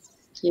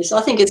 Yes,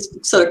 I think it's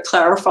sort of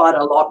clarified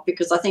a lot,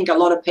 because I think a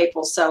lot of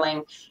people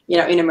selling,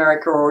 in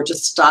America or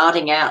just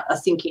starting out are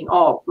thinking,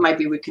 oh,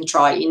 maybe we can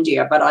try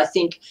India. But I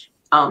think,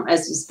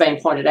 as has been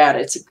pointed out,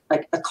 it's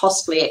a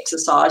costly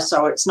exercise.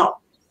 So it's not,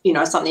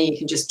 something you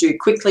can just do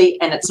quickly,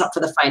 and it's not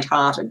for the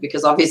faint-hearted,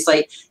 because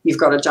obviously you've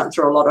got to jump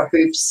through a lot of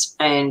hoops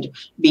and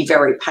be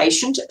very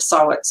patient.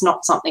 So it's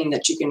not something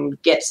that you can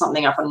get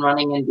something up and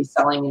running and be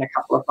selling in a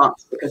couple of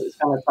months, because it's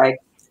going to take.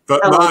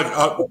 But Mark,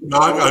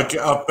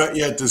 I bet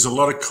you there's a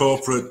lot of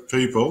corporate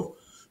people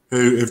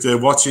who, if they're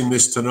watching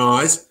this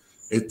tonight,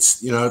 it's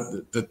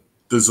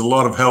there's a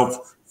lot of help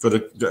for the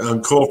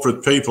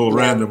corporate people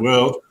around the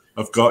world.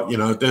 I've got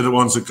they're the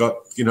ones that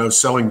got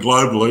selling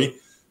globally.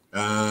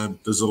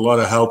 There's a lot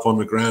of help on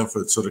the ground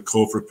for sort of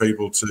corporate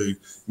people to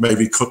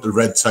maybe cut the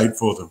red tape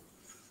for them.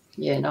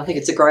 Yeah, and I think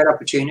it's a great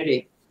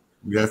opportunity.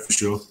 Yeah, for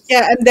sure.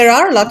 Yeah, and there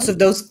are lots of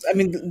those. I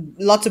mean,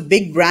 lots of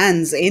big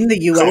brands in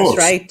the US,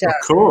 right? Of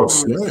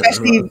course, yeah.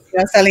 Especially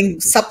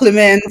selling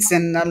supplements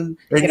and a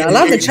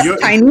lot of the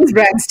Chinese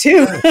brands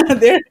too.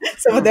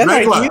 Some of them are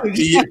huge.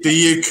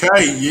 The UK,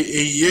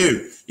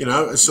 EU,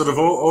 sort of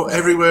all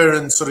everywhere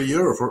in sort of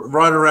Europe,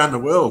 right around the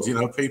world.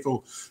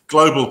 People,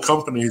 global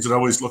companies are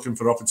always looking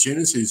for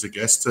opportunities, I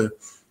guess, to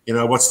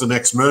what's the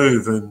next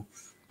move, and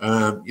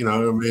I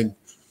mean.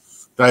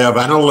 They have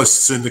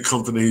analysts in the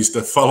companies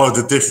that follow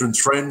the different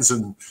trends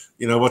and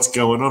what's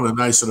going on, and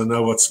they sort of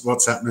know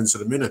what's happening to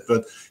the minute.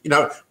 But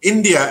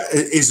India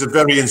is a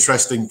very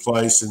interesting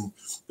place, and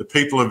the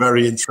people are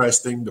very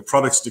interesting. The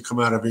products that come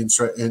out of in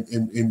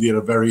India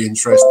are very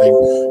interesting,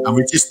 and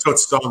we just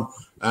touched on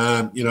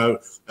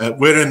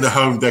we're in the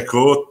home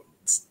decor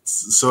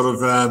sort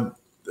of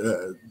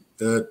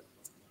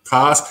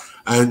part.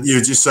 And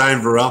you're just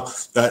saying, Varel,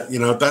 that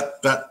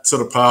that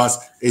sort of part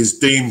is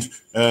deemed,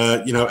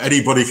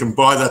 anybody can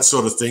buy that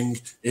sort of thing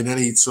in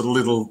any sort of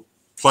little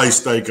place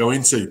they go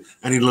into,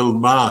 any little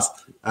mart.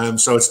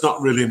 So it's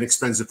not really an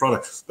expensive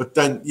product. But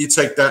then you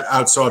take that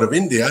outside of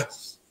India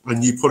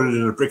and you put it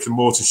in a brick and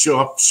mortar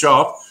shop,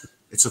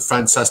 it's a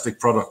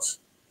fantastic product,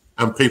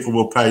 and people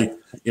will pay,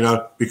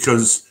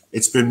 because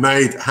it's been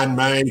made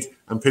handmade,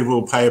 and people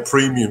will pay a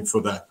premium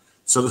for that.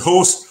 So the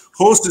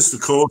horses for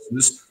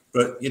courses.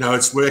 But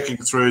it's working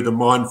through the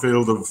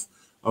minefield of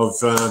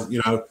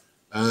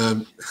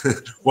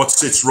what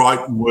sits right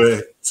and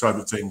where type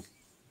of thing.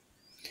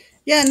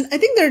 Yeah, and I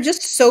think there are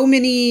just so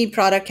many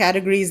product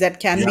categories that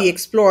can be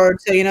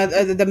explored. So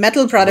the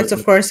metal products,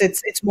 of course,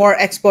 it's more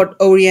export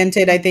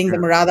oriented. I think the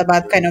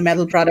Moradabad kind of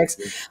metal products.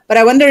 But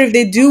I wonder if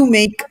they do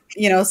make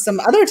some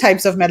other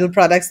types of metal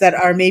products that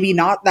are maybe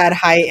not that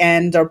high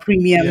end or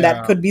premium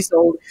that could be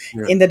sold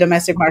in the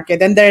domestic market.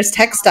 Then there's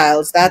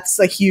textiles. That's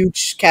a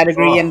huge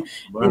category, and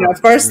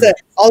of course,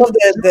 all of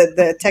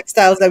the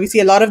textiles that we see,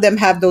 a lot of them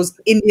have those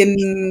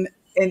Indian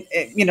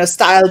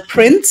style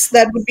prints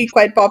that would be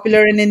quite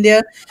popular in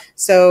India.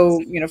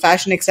 So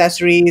fashion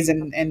accessories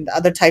and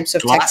other types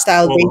of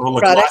textile based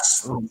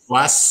products.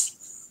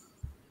 Glass.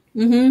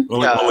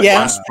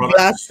 Glass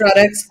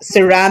products,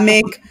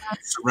 ceramics.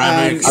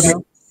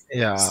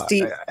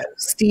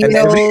 Steel.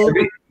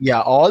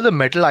 All the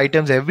metal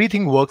items,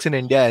 everything works in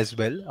India as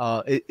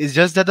well. It's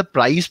just that the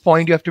price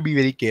point, you have to be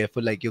very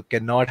careful. Like, you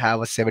cannot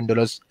have a $7,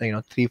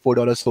 $3-4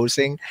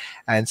 sourcing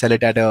and sell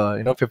it at a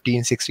 $15,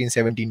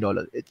 $16,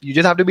 $17. You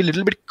just have to be a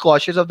little bit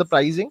cautious of the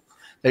pricing.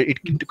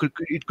 It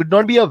could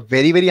not be a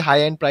very, very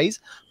high end price,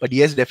 but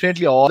yes,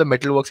 definitely all the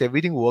metal works,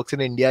 everything works in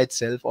India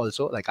itself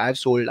also. Like, I'm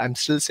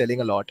still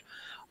selling a lot.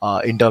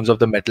 In terms of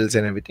the metals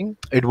and everything,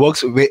 it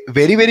works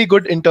very, very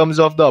good in terms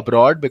of the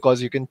abroad,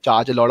 because you can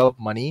charge a lot of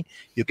money,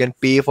 you can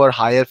pay for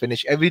higher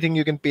finish, everything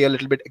you can pay a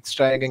little bit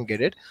extra and can get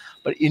it.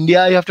 But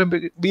India, you have to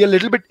be a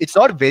little bit, it's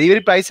not very,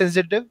 very price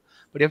sensitive,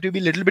 but you have to be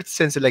a little bit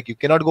sensitive. Like, you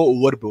cannot go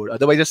overboard,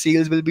 otherwise the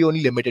sales will be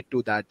only limited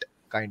to that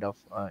kind of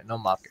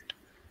market.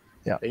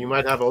 And you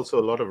might have also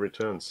a lot of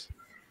returns.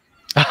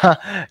 Yeah,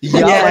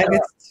 Yeah, but and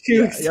it's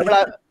too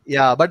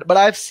but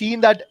I've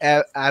seen that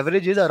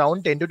average is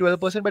around 10 to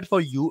 12%. But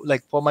for you,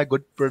 like for my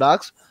good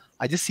products,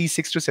 I just see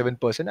 6 to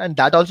 7%, and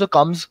that also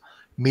comes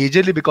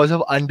majorly because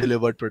of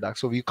undelivered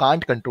products. So we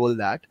can't control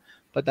that,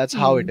 but that's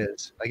how it Mm,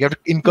 is. Like you have to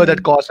incur that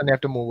mm. cost and you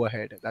have to move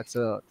ahead. That's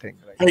a thing,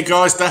 right? Hey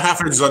guys, that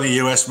happens on the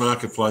US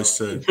marketplace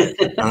too.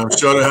 And I'm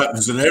sure it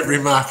happens in every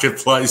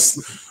marketplace.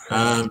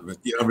 No,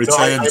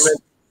 Returns.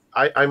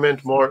 I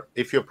meant more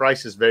if your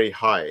price is very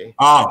high and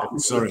Oh, people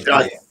sorry.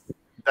 judge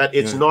that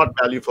it's Yeah. not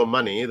value for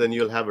money, then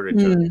you'll have a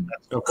return.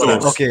 Mm. Of What I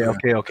meant. course. Okay, Yeah,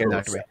 okay, of okay,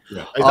 that course. way.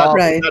 Yeah. Is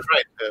Right. that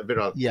right,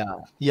 Viral? Yeah.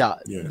 Yeah.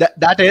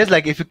 That is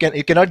like, if you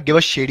cannot give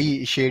a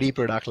shady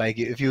product. Like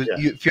if Yeah.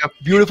 if you have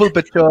beautiful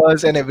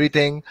pictures and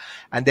everything,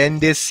 and then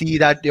they see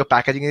that your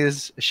packaging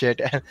is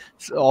shit,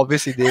 so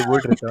obviously they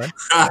would return.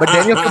 But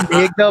then you have to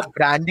make the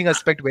branding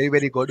aspect very,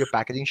 very good. Your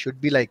packaging should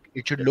be like,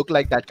 it should look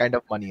like that kind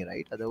of money,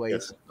 right? Yes.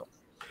 Otherwise, no.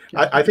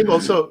 I think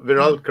also,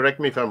 Viral, correct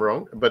me if I'm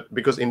wrong, but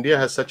because India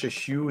has such a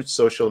huge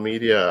social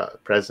media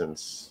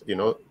presence,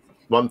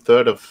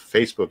 1/3 of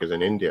Facebook is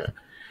in India.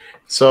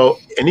 So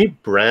any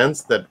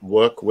brands that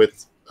work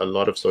with a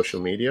lot of social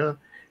media,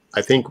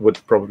 I think would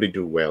probably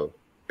do well,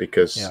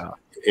 because Yeah,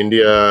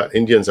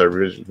 Indians are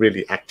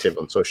really active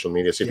on social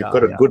media. So if you've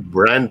got a yeah. good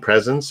brand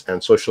presence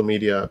and social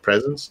media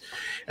presence,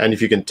 and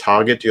if you can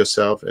target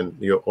yourself and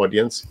your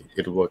audience,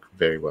 it'll work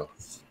very well.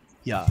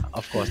 Yeah,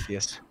 of course,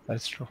 yes,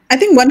 that's true. I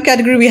think one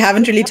category we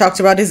haven't really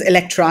talked about is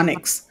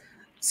electronics.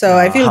 So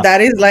I feel Yeah,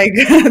 that is like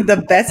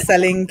the best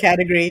selling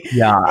category.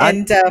 yeah,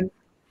 and And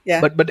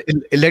yeah. but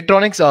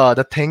electronics,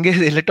 the thing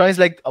is, electronics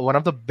like one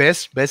of the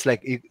best,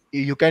 like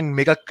you can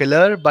make a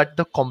killer, but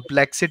the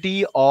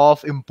complexity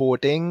of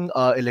importing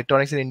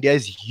electronics in India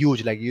is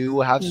huge. Like you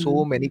have so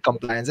Mm. many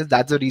compliances.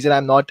 That's the reason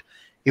I'm not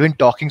even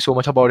talking so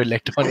much about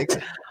electronics.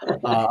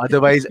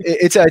 Otherwise,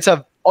 it's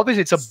a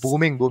obviously it's a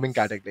booming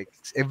category. Like,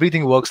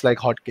 everything works like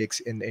hotcakes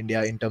in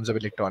India in terms of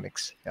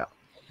electronics. Yeah.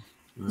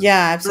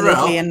 Yeah,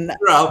 absolutely. And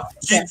Viral,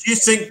 yeah. do you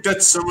think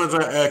that some of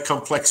the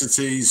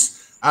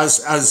complexities, as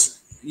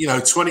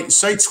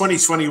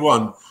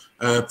 2021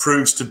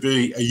 proves to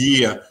be a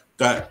year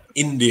that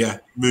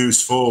India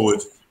moves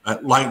forward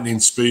at lightning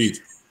speed?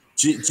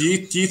 Do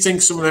you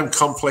think some of them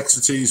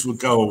complexities would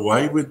go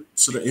away with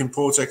sort of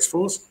import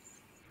exports?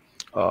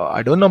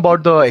 I don't know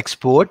about the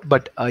export,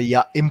 but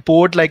yeah,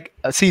 import, like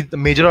see, the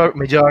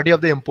majority of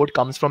the import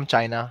comes from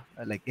China.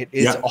 Like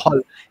it's Yeah, all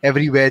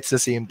everywhere. It's the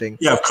same thing.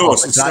 yeah, of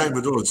course, But it's the same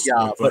with us.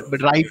 yeah,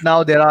 but right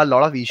now there are a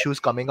lot of issues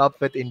coming up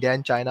with India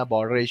and China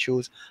border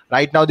issues.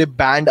 Right now they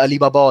banned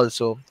Alibaba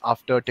also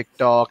after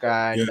TikTok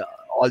Yeah, and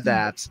all the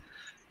apps,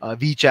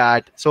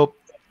 WeChat. So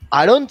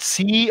I don't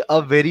see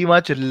a very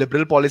much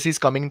liberal policies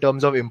coming in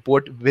terms of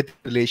import with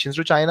relations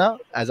to China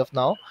as of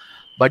now.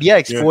 But yeah, yeah,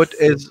 export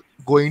is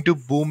going to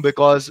boom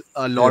because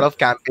a lot yeah. of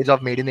campaigns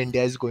of Made in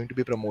India is going to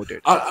be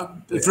promoted. So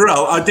yeah,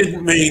 Varel, I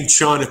didn't mean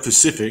China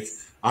Pacific.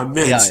 I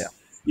meant,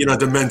 yeah,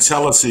 the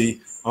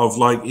mentality of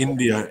like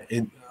India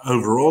in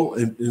overall,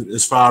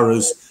 as far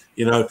as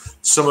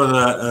some of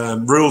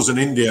the rules in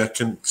India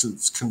can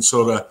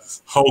sort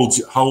of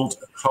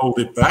hold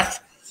it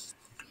back.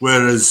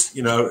 Whereas,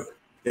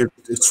 if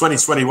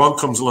 2021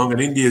 comes along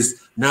and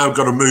India's now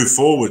got to move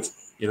forward,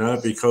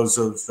 because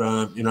of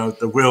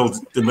the world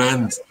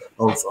demand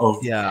of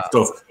yeah.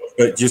 stuff.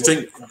 But do you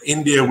think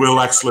India will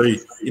actually,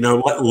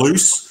 let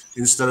loose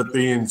instead of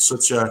being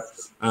such a,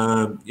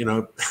 I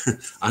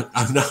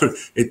know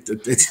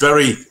it's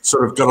very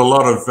sort of got a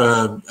lot of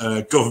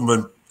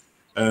government,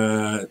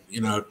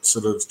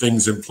 sort of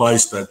things in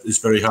place that is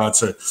very hard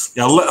to,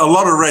 a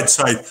lot of red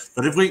tape.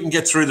 But if we can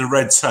get through the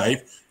red tape,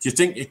 do you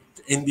think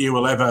India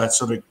will ever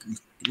sort of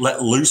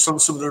let loose on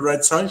some of the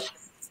red tape?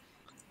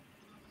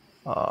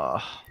 Uh,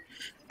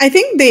 I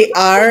think they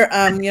are.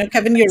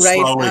 Kevin, you're right.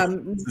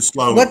 Slowly,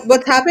 slowly.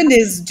 What's happened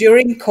is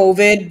during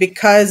COVID,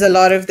 because a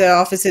lot of the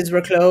offices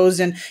were closed,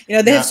 and they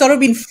have Yeah, sort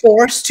of been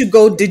forced to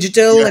go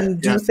digital yeah,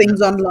 and yeah, do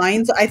things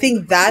online. So I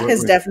think that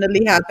has absolutely.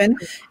 definitely happened,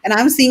 and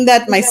I'm seeing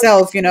that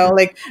myself.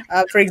 Like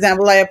for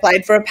example, I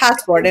applied for a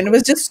passport, and it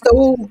was just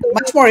so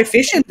much more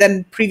efficient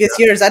than previous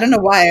years. I don't know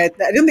why.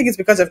 I don't think it's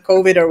because of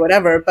COVID or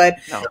whatever, but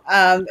no.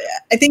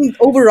 I think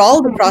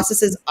overall the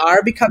processes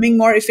are becoming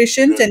more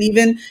efficient, and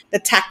even the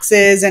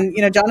taxes and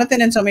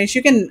Jonathan and Somesh,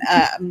 you can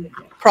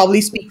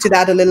probably speak to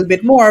that a little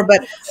bit more,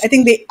 but I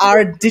think they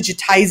are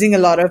digitizing a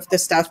lot of the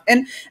stuff.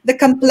 And the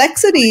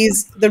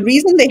complexities, the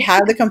reason they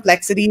have the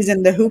complexities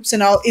and the hoops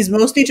and all is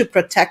mostly to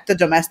protect the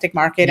domestic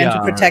market and to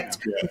Yeah, protect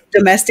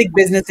domestic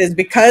businesses,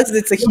 because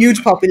it's a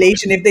huge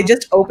population. If they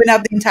just open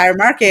up the entire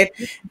market,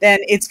 then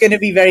it's going to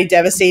be very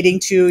devastating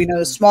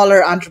to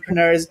smaller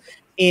entrepreneurs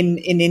in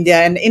India.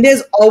 And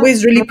India's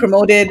always really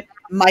promoted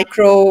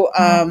micro,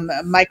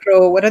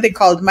 what are they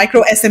called,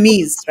 micro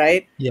SMEs,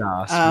 right?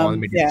 yeah, small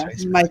medium Yeah,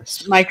 sized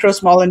businesses. micro,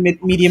 small, and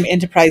medium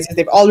enterprises.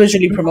 They've always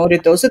really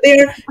promoted those. So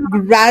they're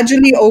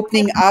gradually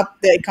opening up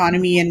the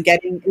economy and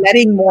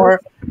letting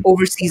more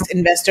overseas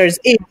investors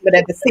in, but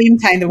at the same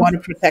time, they want to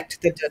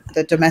protect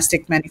the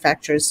domestic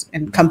manufacturers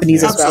and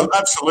companies as well.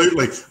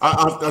 Absolutely.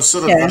 I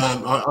sort of,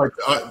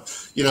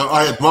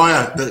 I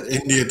admire that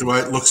India, the way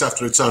it looks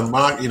after its own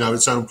market,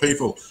 its own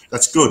people.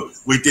 That's good.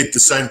 We did the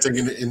same thing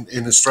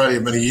in Australia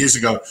many years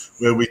ago,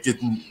 where we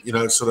didn't,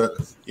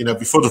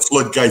 before the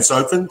floodgates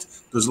opened,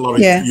 there's a lot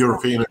of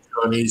European and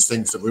Chinese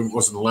things that we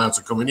wasn't allowed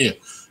to come in here.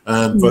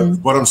 But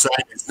what I'm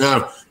saying is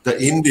now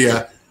that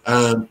India,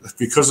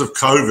 because of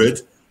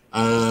COVID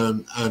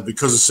and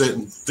because of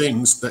certain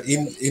things, that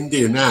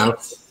India now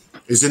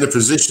is in a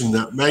position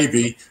that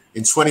maybe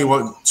in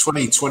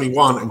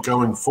 2021 and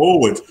going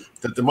forward,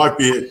 that there might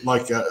be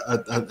like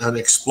an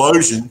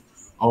explosion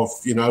of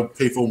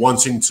people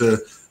wanting to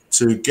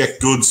get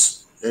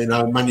goods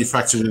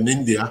manufactured in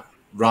India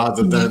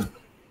rather than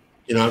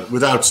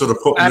without sort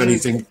of putting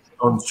anything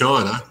on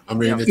China. I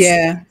mean,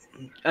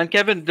 And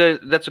Kevin,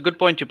 that's a good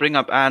point to bring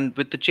up. And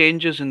with the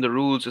changes in the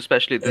rules,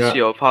 especially this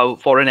year, of how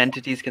foreign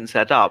entities can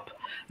set up,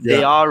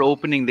 they are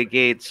opening the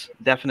gates.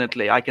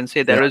 Definitely, I can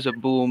say there is a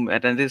boom,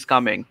 and it is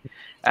coming.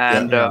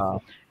 And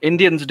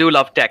Indians do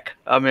love tech.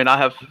 I mean, I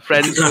have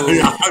friends who. We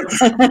know.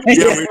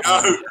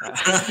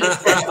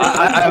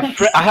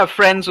 I have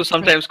friends who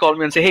sometimes call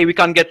me and say, "Hey, we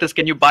can't get this.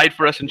 Can you buy it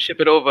for us and ship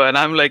it over?" And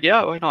I'm like,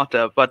 "Yeah, why not?"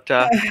 But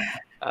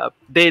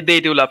they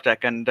do love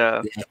tech, and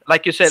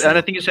like you said, and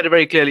I think you said it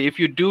very clearly. If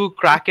you do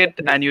crack it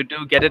and you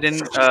do get it in,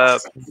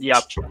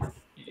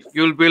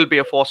 you will be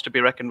a force to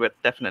be reckoned with.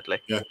 Definitely.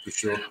 Yeah, for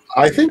sure.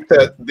 I think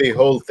that the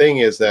whole thing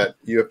is that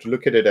you have to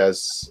look at it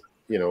as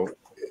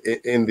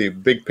in the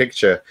big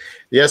picture.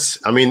 Yes,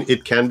 I mean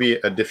it can be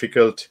a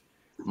difficult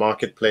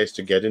marketplace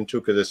to get into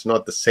because it's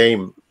not the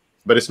same,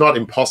 but it's not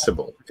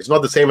impossible. It's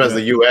not the same as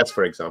the US,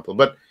 for example,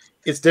 but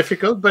it's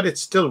difficult, but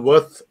it's still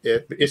worth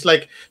it. It's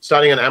like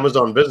starting an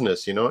Amazon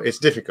business, it's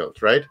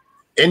difficult, right?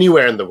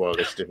 Anywhere in the world,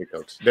 it's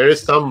difficult. There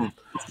is some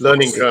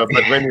learning curve,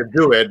 but when you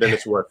do it, then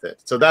it's worth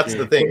it. So that's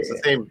the thing. It's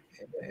the same,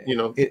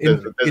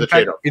 there's a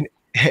trade-off.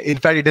 In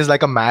fact, it is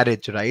like a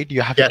marriage, right?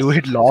 You have to do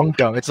it long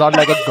term. It's not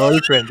like a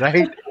girlfriend,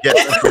 right?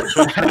 Yes.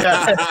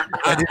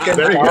 And it can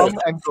come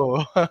and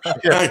go. I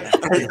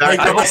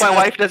hope my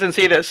wife doesn't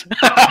see this.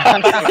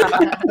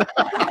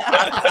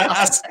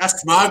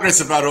 Ask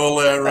Margaret about all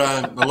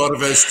a lot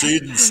of her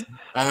students,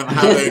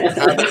 how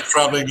they're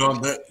traveling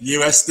on the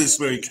US this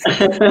week.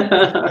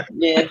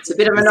 It's a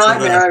bit of a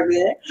nightmare over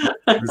there.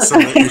 With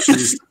some of the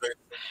issues.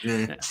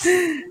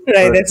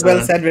 Right, that's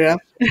well said, Viral.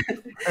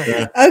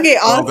 Okay,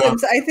 awesome.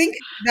 So I think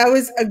that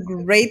was a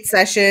great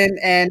session,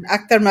 and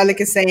Akhtar Malik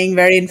is saying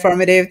very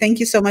informative. Thank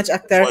you so much,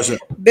 Akhtar. Pleasure.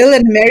 Bill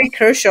and Mary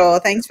Kershaw,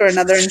 thanks for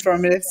another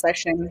informative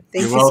session.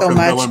 Thank you welcome, so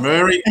much. Bill and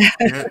Mary.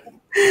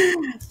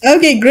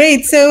 Okay,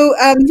 great. So,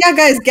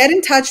 guys, get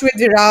in touch with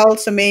Viral,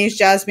 Somesh,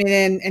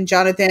 Jasmine, and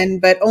Jonathan,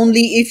 but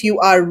only if you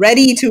are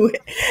ready to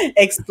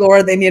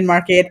explore the Indian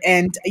market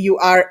and you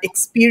are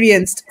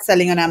experienced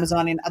selling on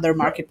Amazon and other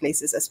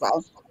marketplaces as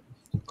well.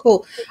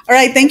 Cool. All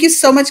right. Thank you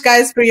so much,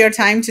 guys, for your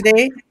time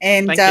today.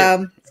 And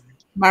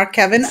Mark,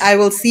 Kevin, I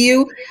will see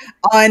you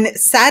on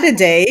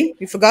Saturday.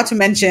 We forgot to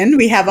mention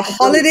we have a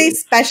holiday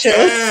special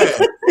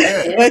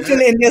Virtual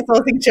India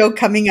Sourcing Show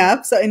coming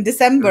up. So in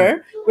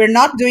December, we're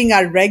not doing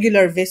our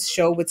regular VIS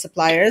show with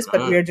suppliers,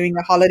 but we're doing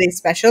a holiday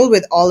special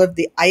with all of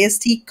the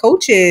IST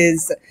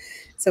coaches.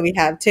 So we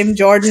have Tim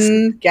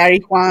Jordan, Gary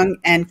Huang,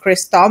 and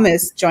Chris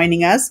Thomas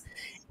joining us.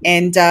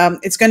 And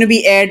it's going to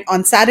be aired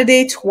on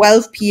Saturday,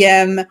 12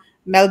 p.m.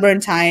 Melbourne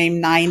time,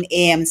 9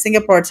 a.m.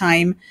 Singapore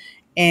time.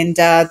 And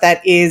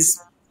that is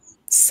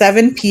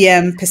 7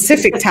 p.m.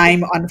 Pacific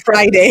time on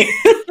Friday.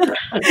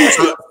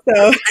 So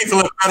people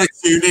have got to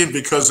tune in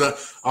because I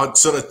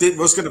sort of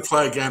was going to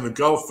play a game of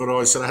golf, but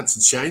I said I had to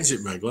change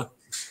it, Megla.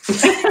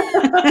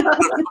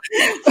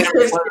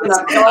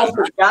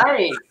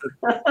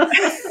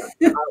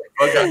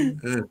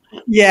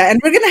 Yeah,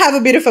 and we're going to have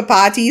a bit of a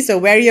party. So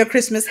wear your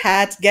Christmas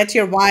hat, get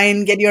your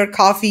wine, get your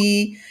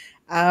coffee,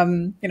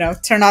 turn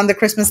on the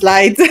Christmas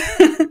lights.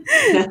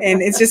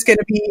 And it's just going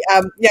to be,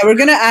 we're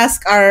going to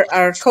ask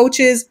our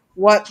coaches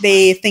what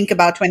they think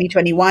about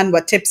 2021,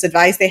 what tips,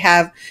 advice they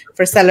have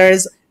for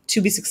sellers to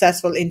be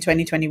successful in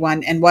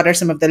 2021, and what are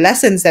some of the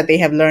lessons that they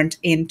have learned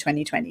in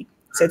 2020.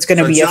 So it's going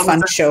to be a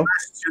fun show.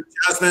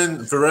 Jasmine,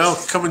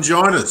 Viral, come and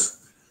join us.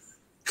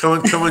 Come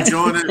and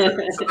join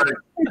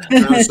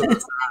us.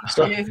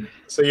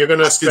 So you're going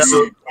to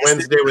spend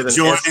Wednesday with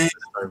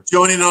a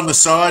joining on the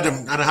side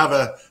and have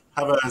a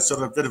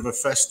sort of bit of a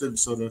festive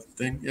sort of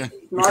thing. Yeah,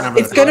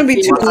 it's going to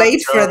be too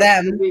late for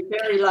them. It'll be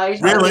very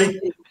late. Really?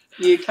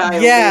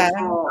 UK. Yeah.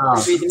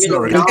 It's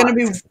going to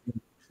be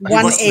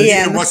 1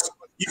 a.m.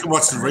 You can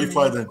watch the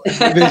replay then.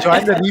 We'll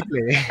join the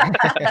replay.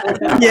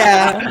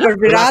 Yeah, but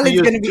Viral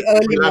is going to be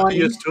early we'll morning.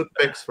 Have to use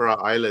toothpicks for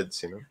our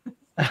eyelids,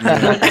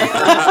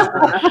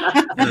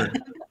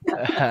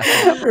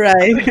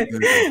 Right.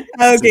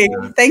 Okay.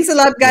 Thanks a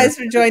lot, guys,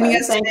 for joining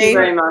us Thank today. you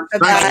very much.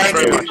 Thank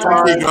you,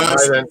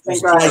 guys. Bye.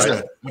 It's a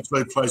pleasure.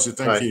 Absolute pleasure.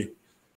 Thank you.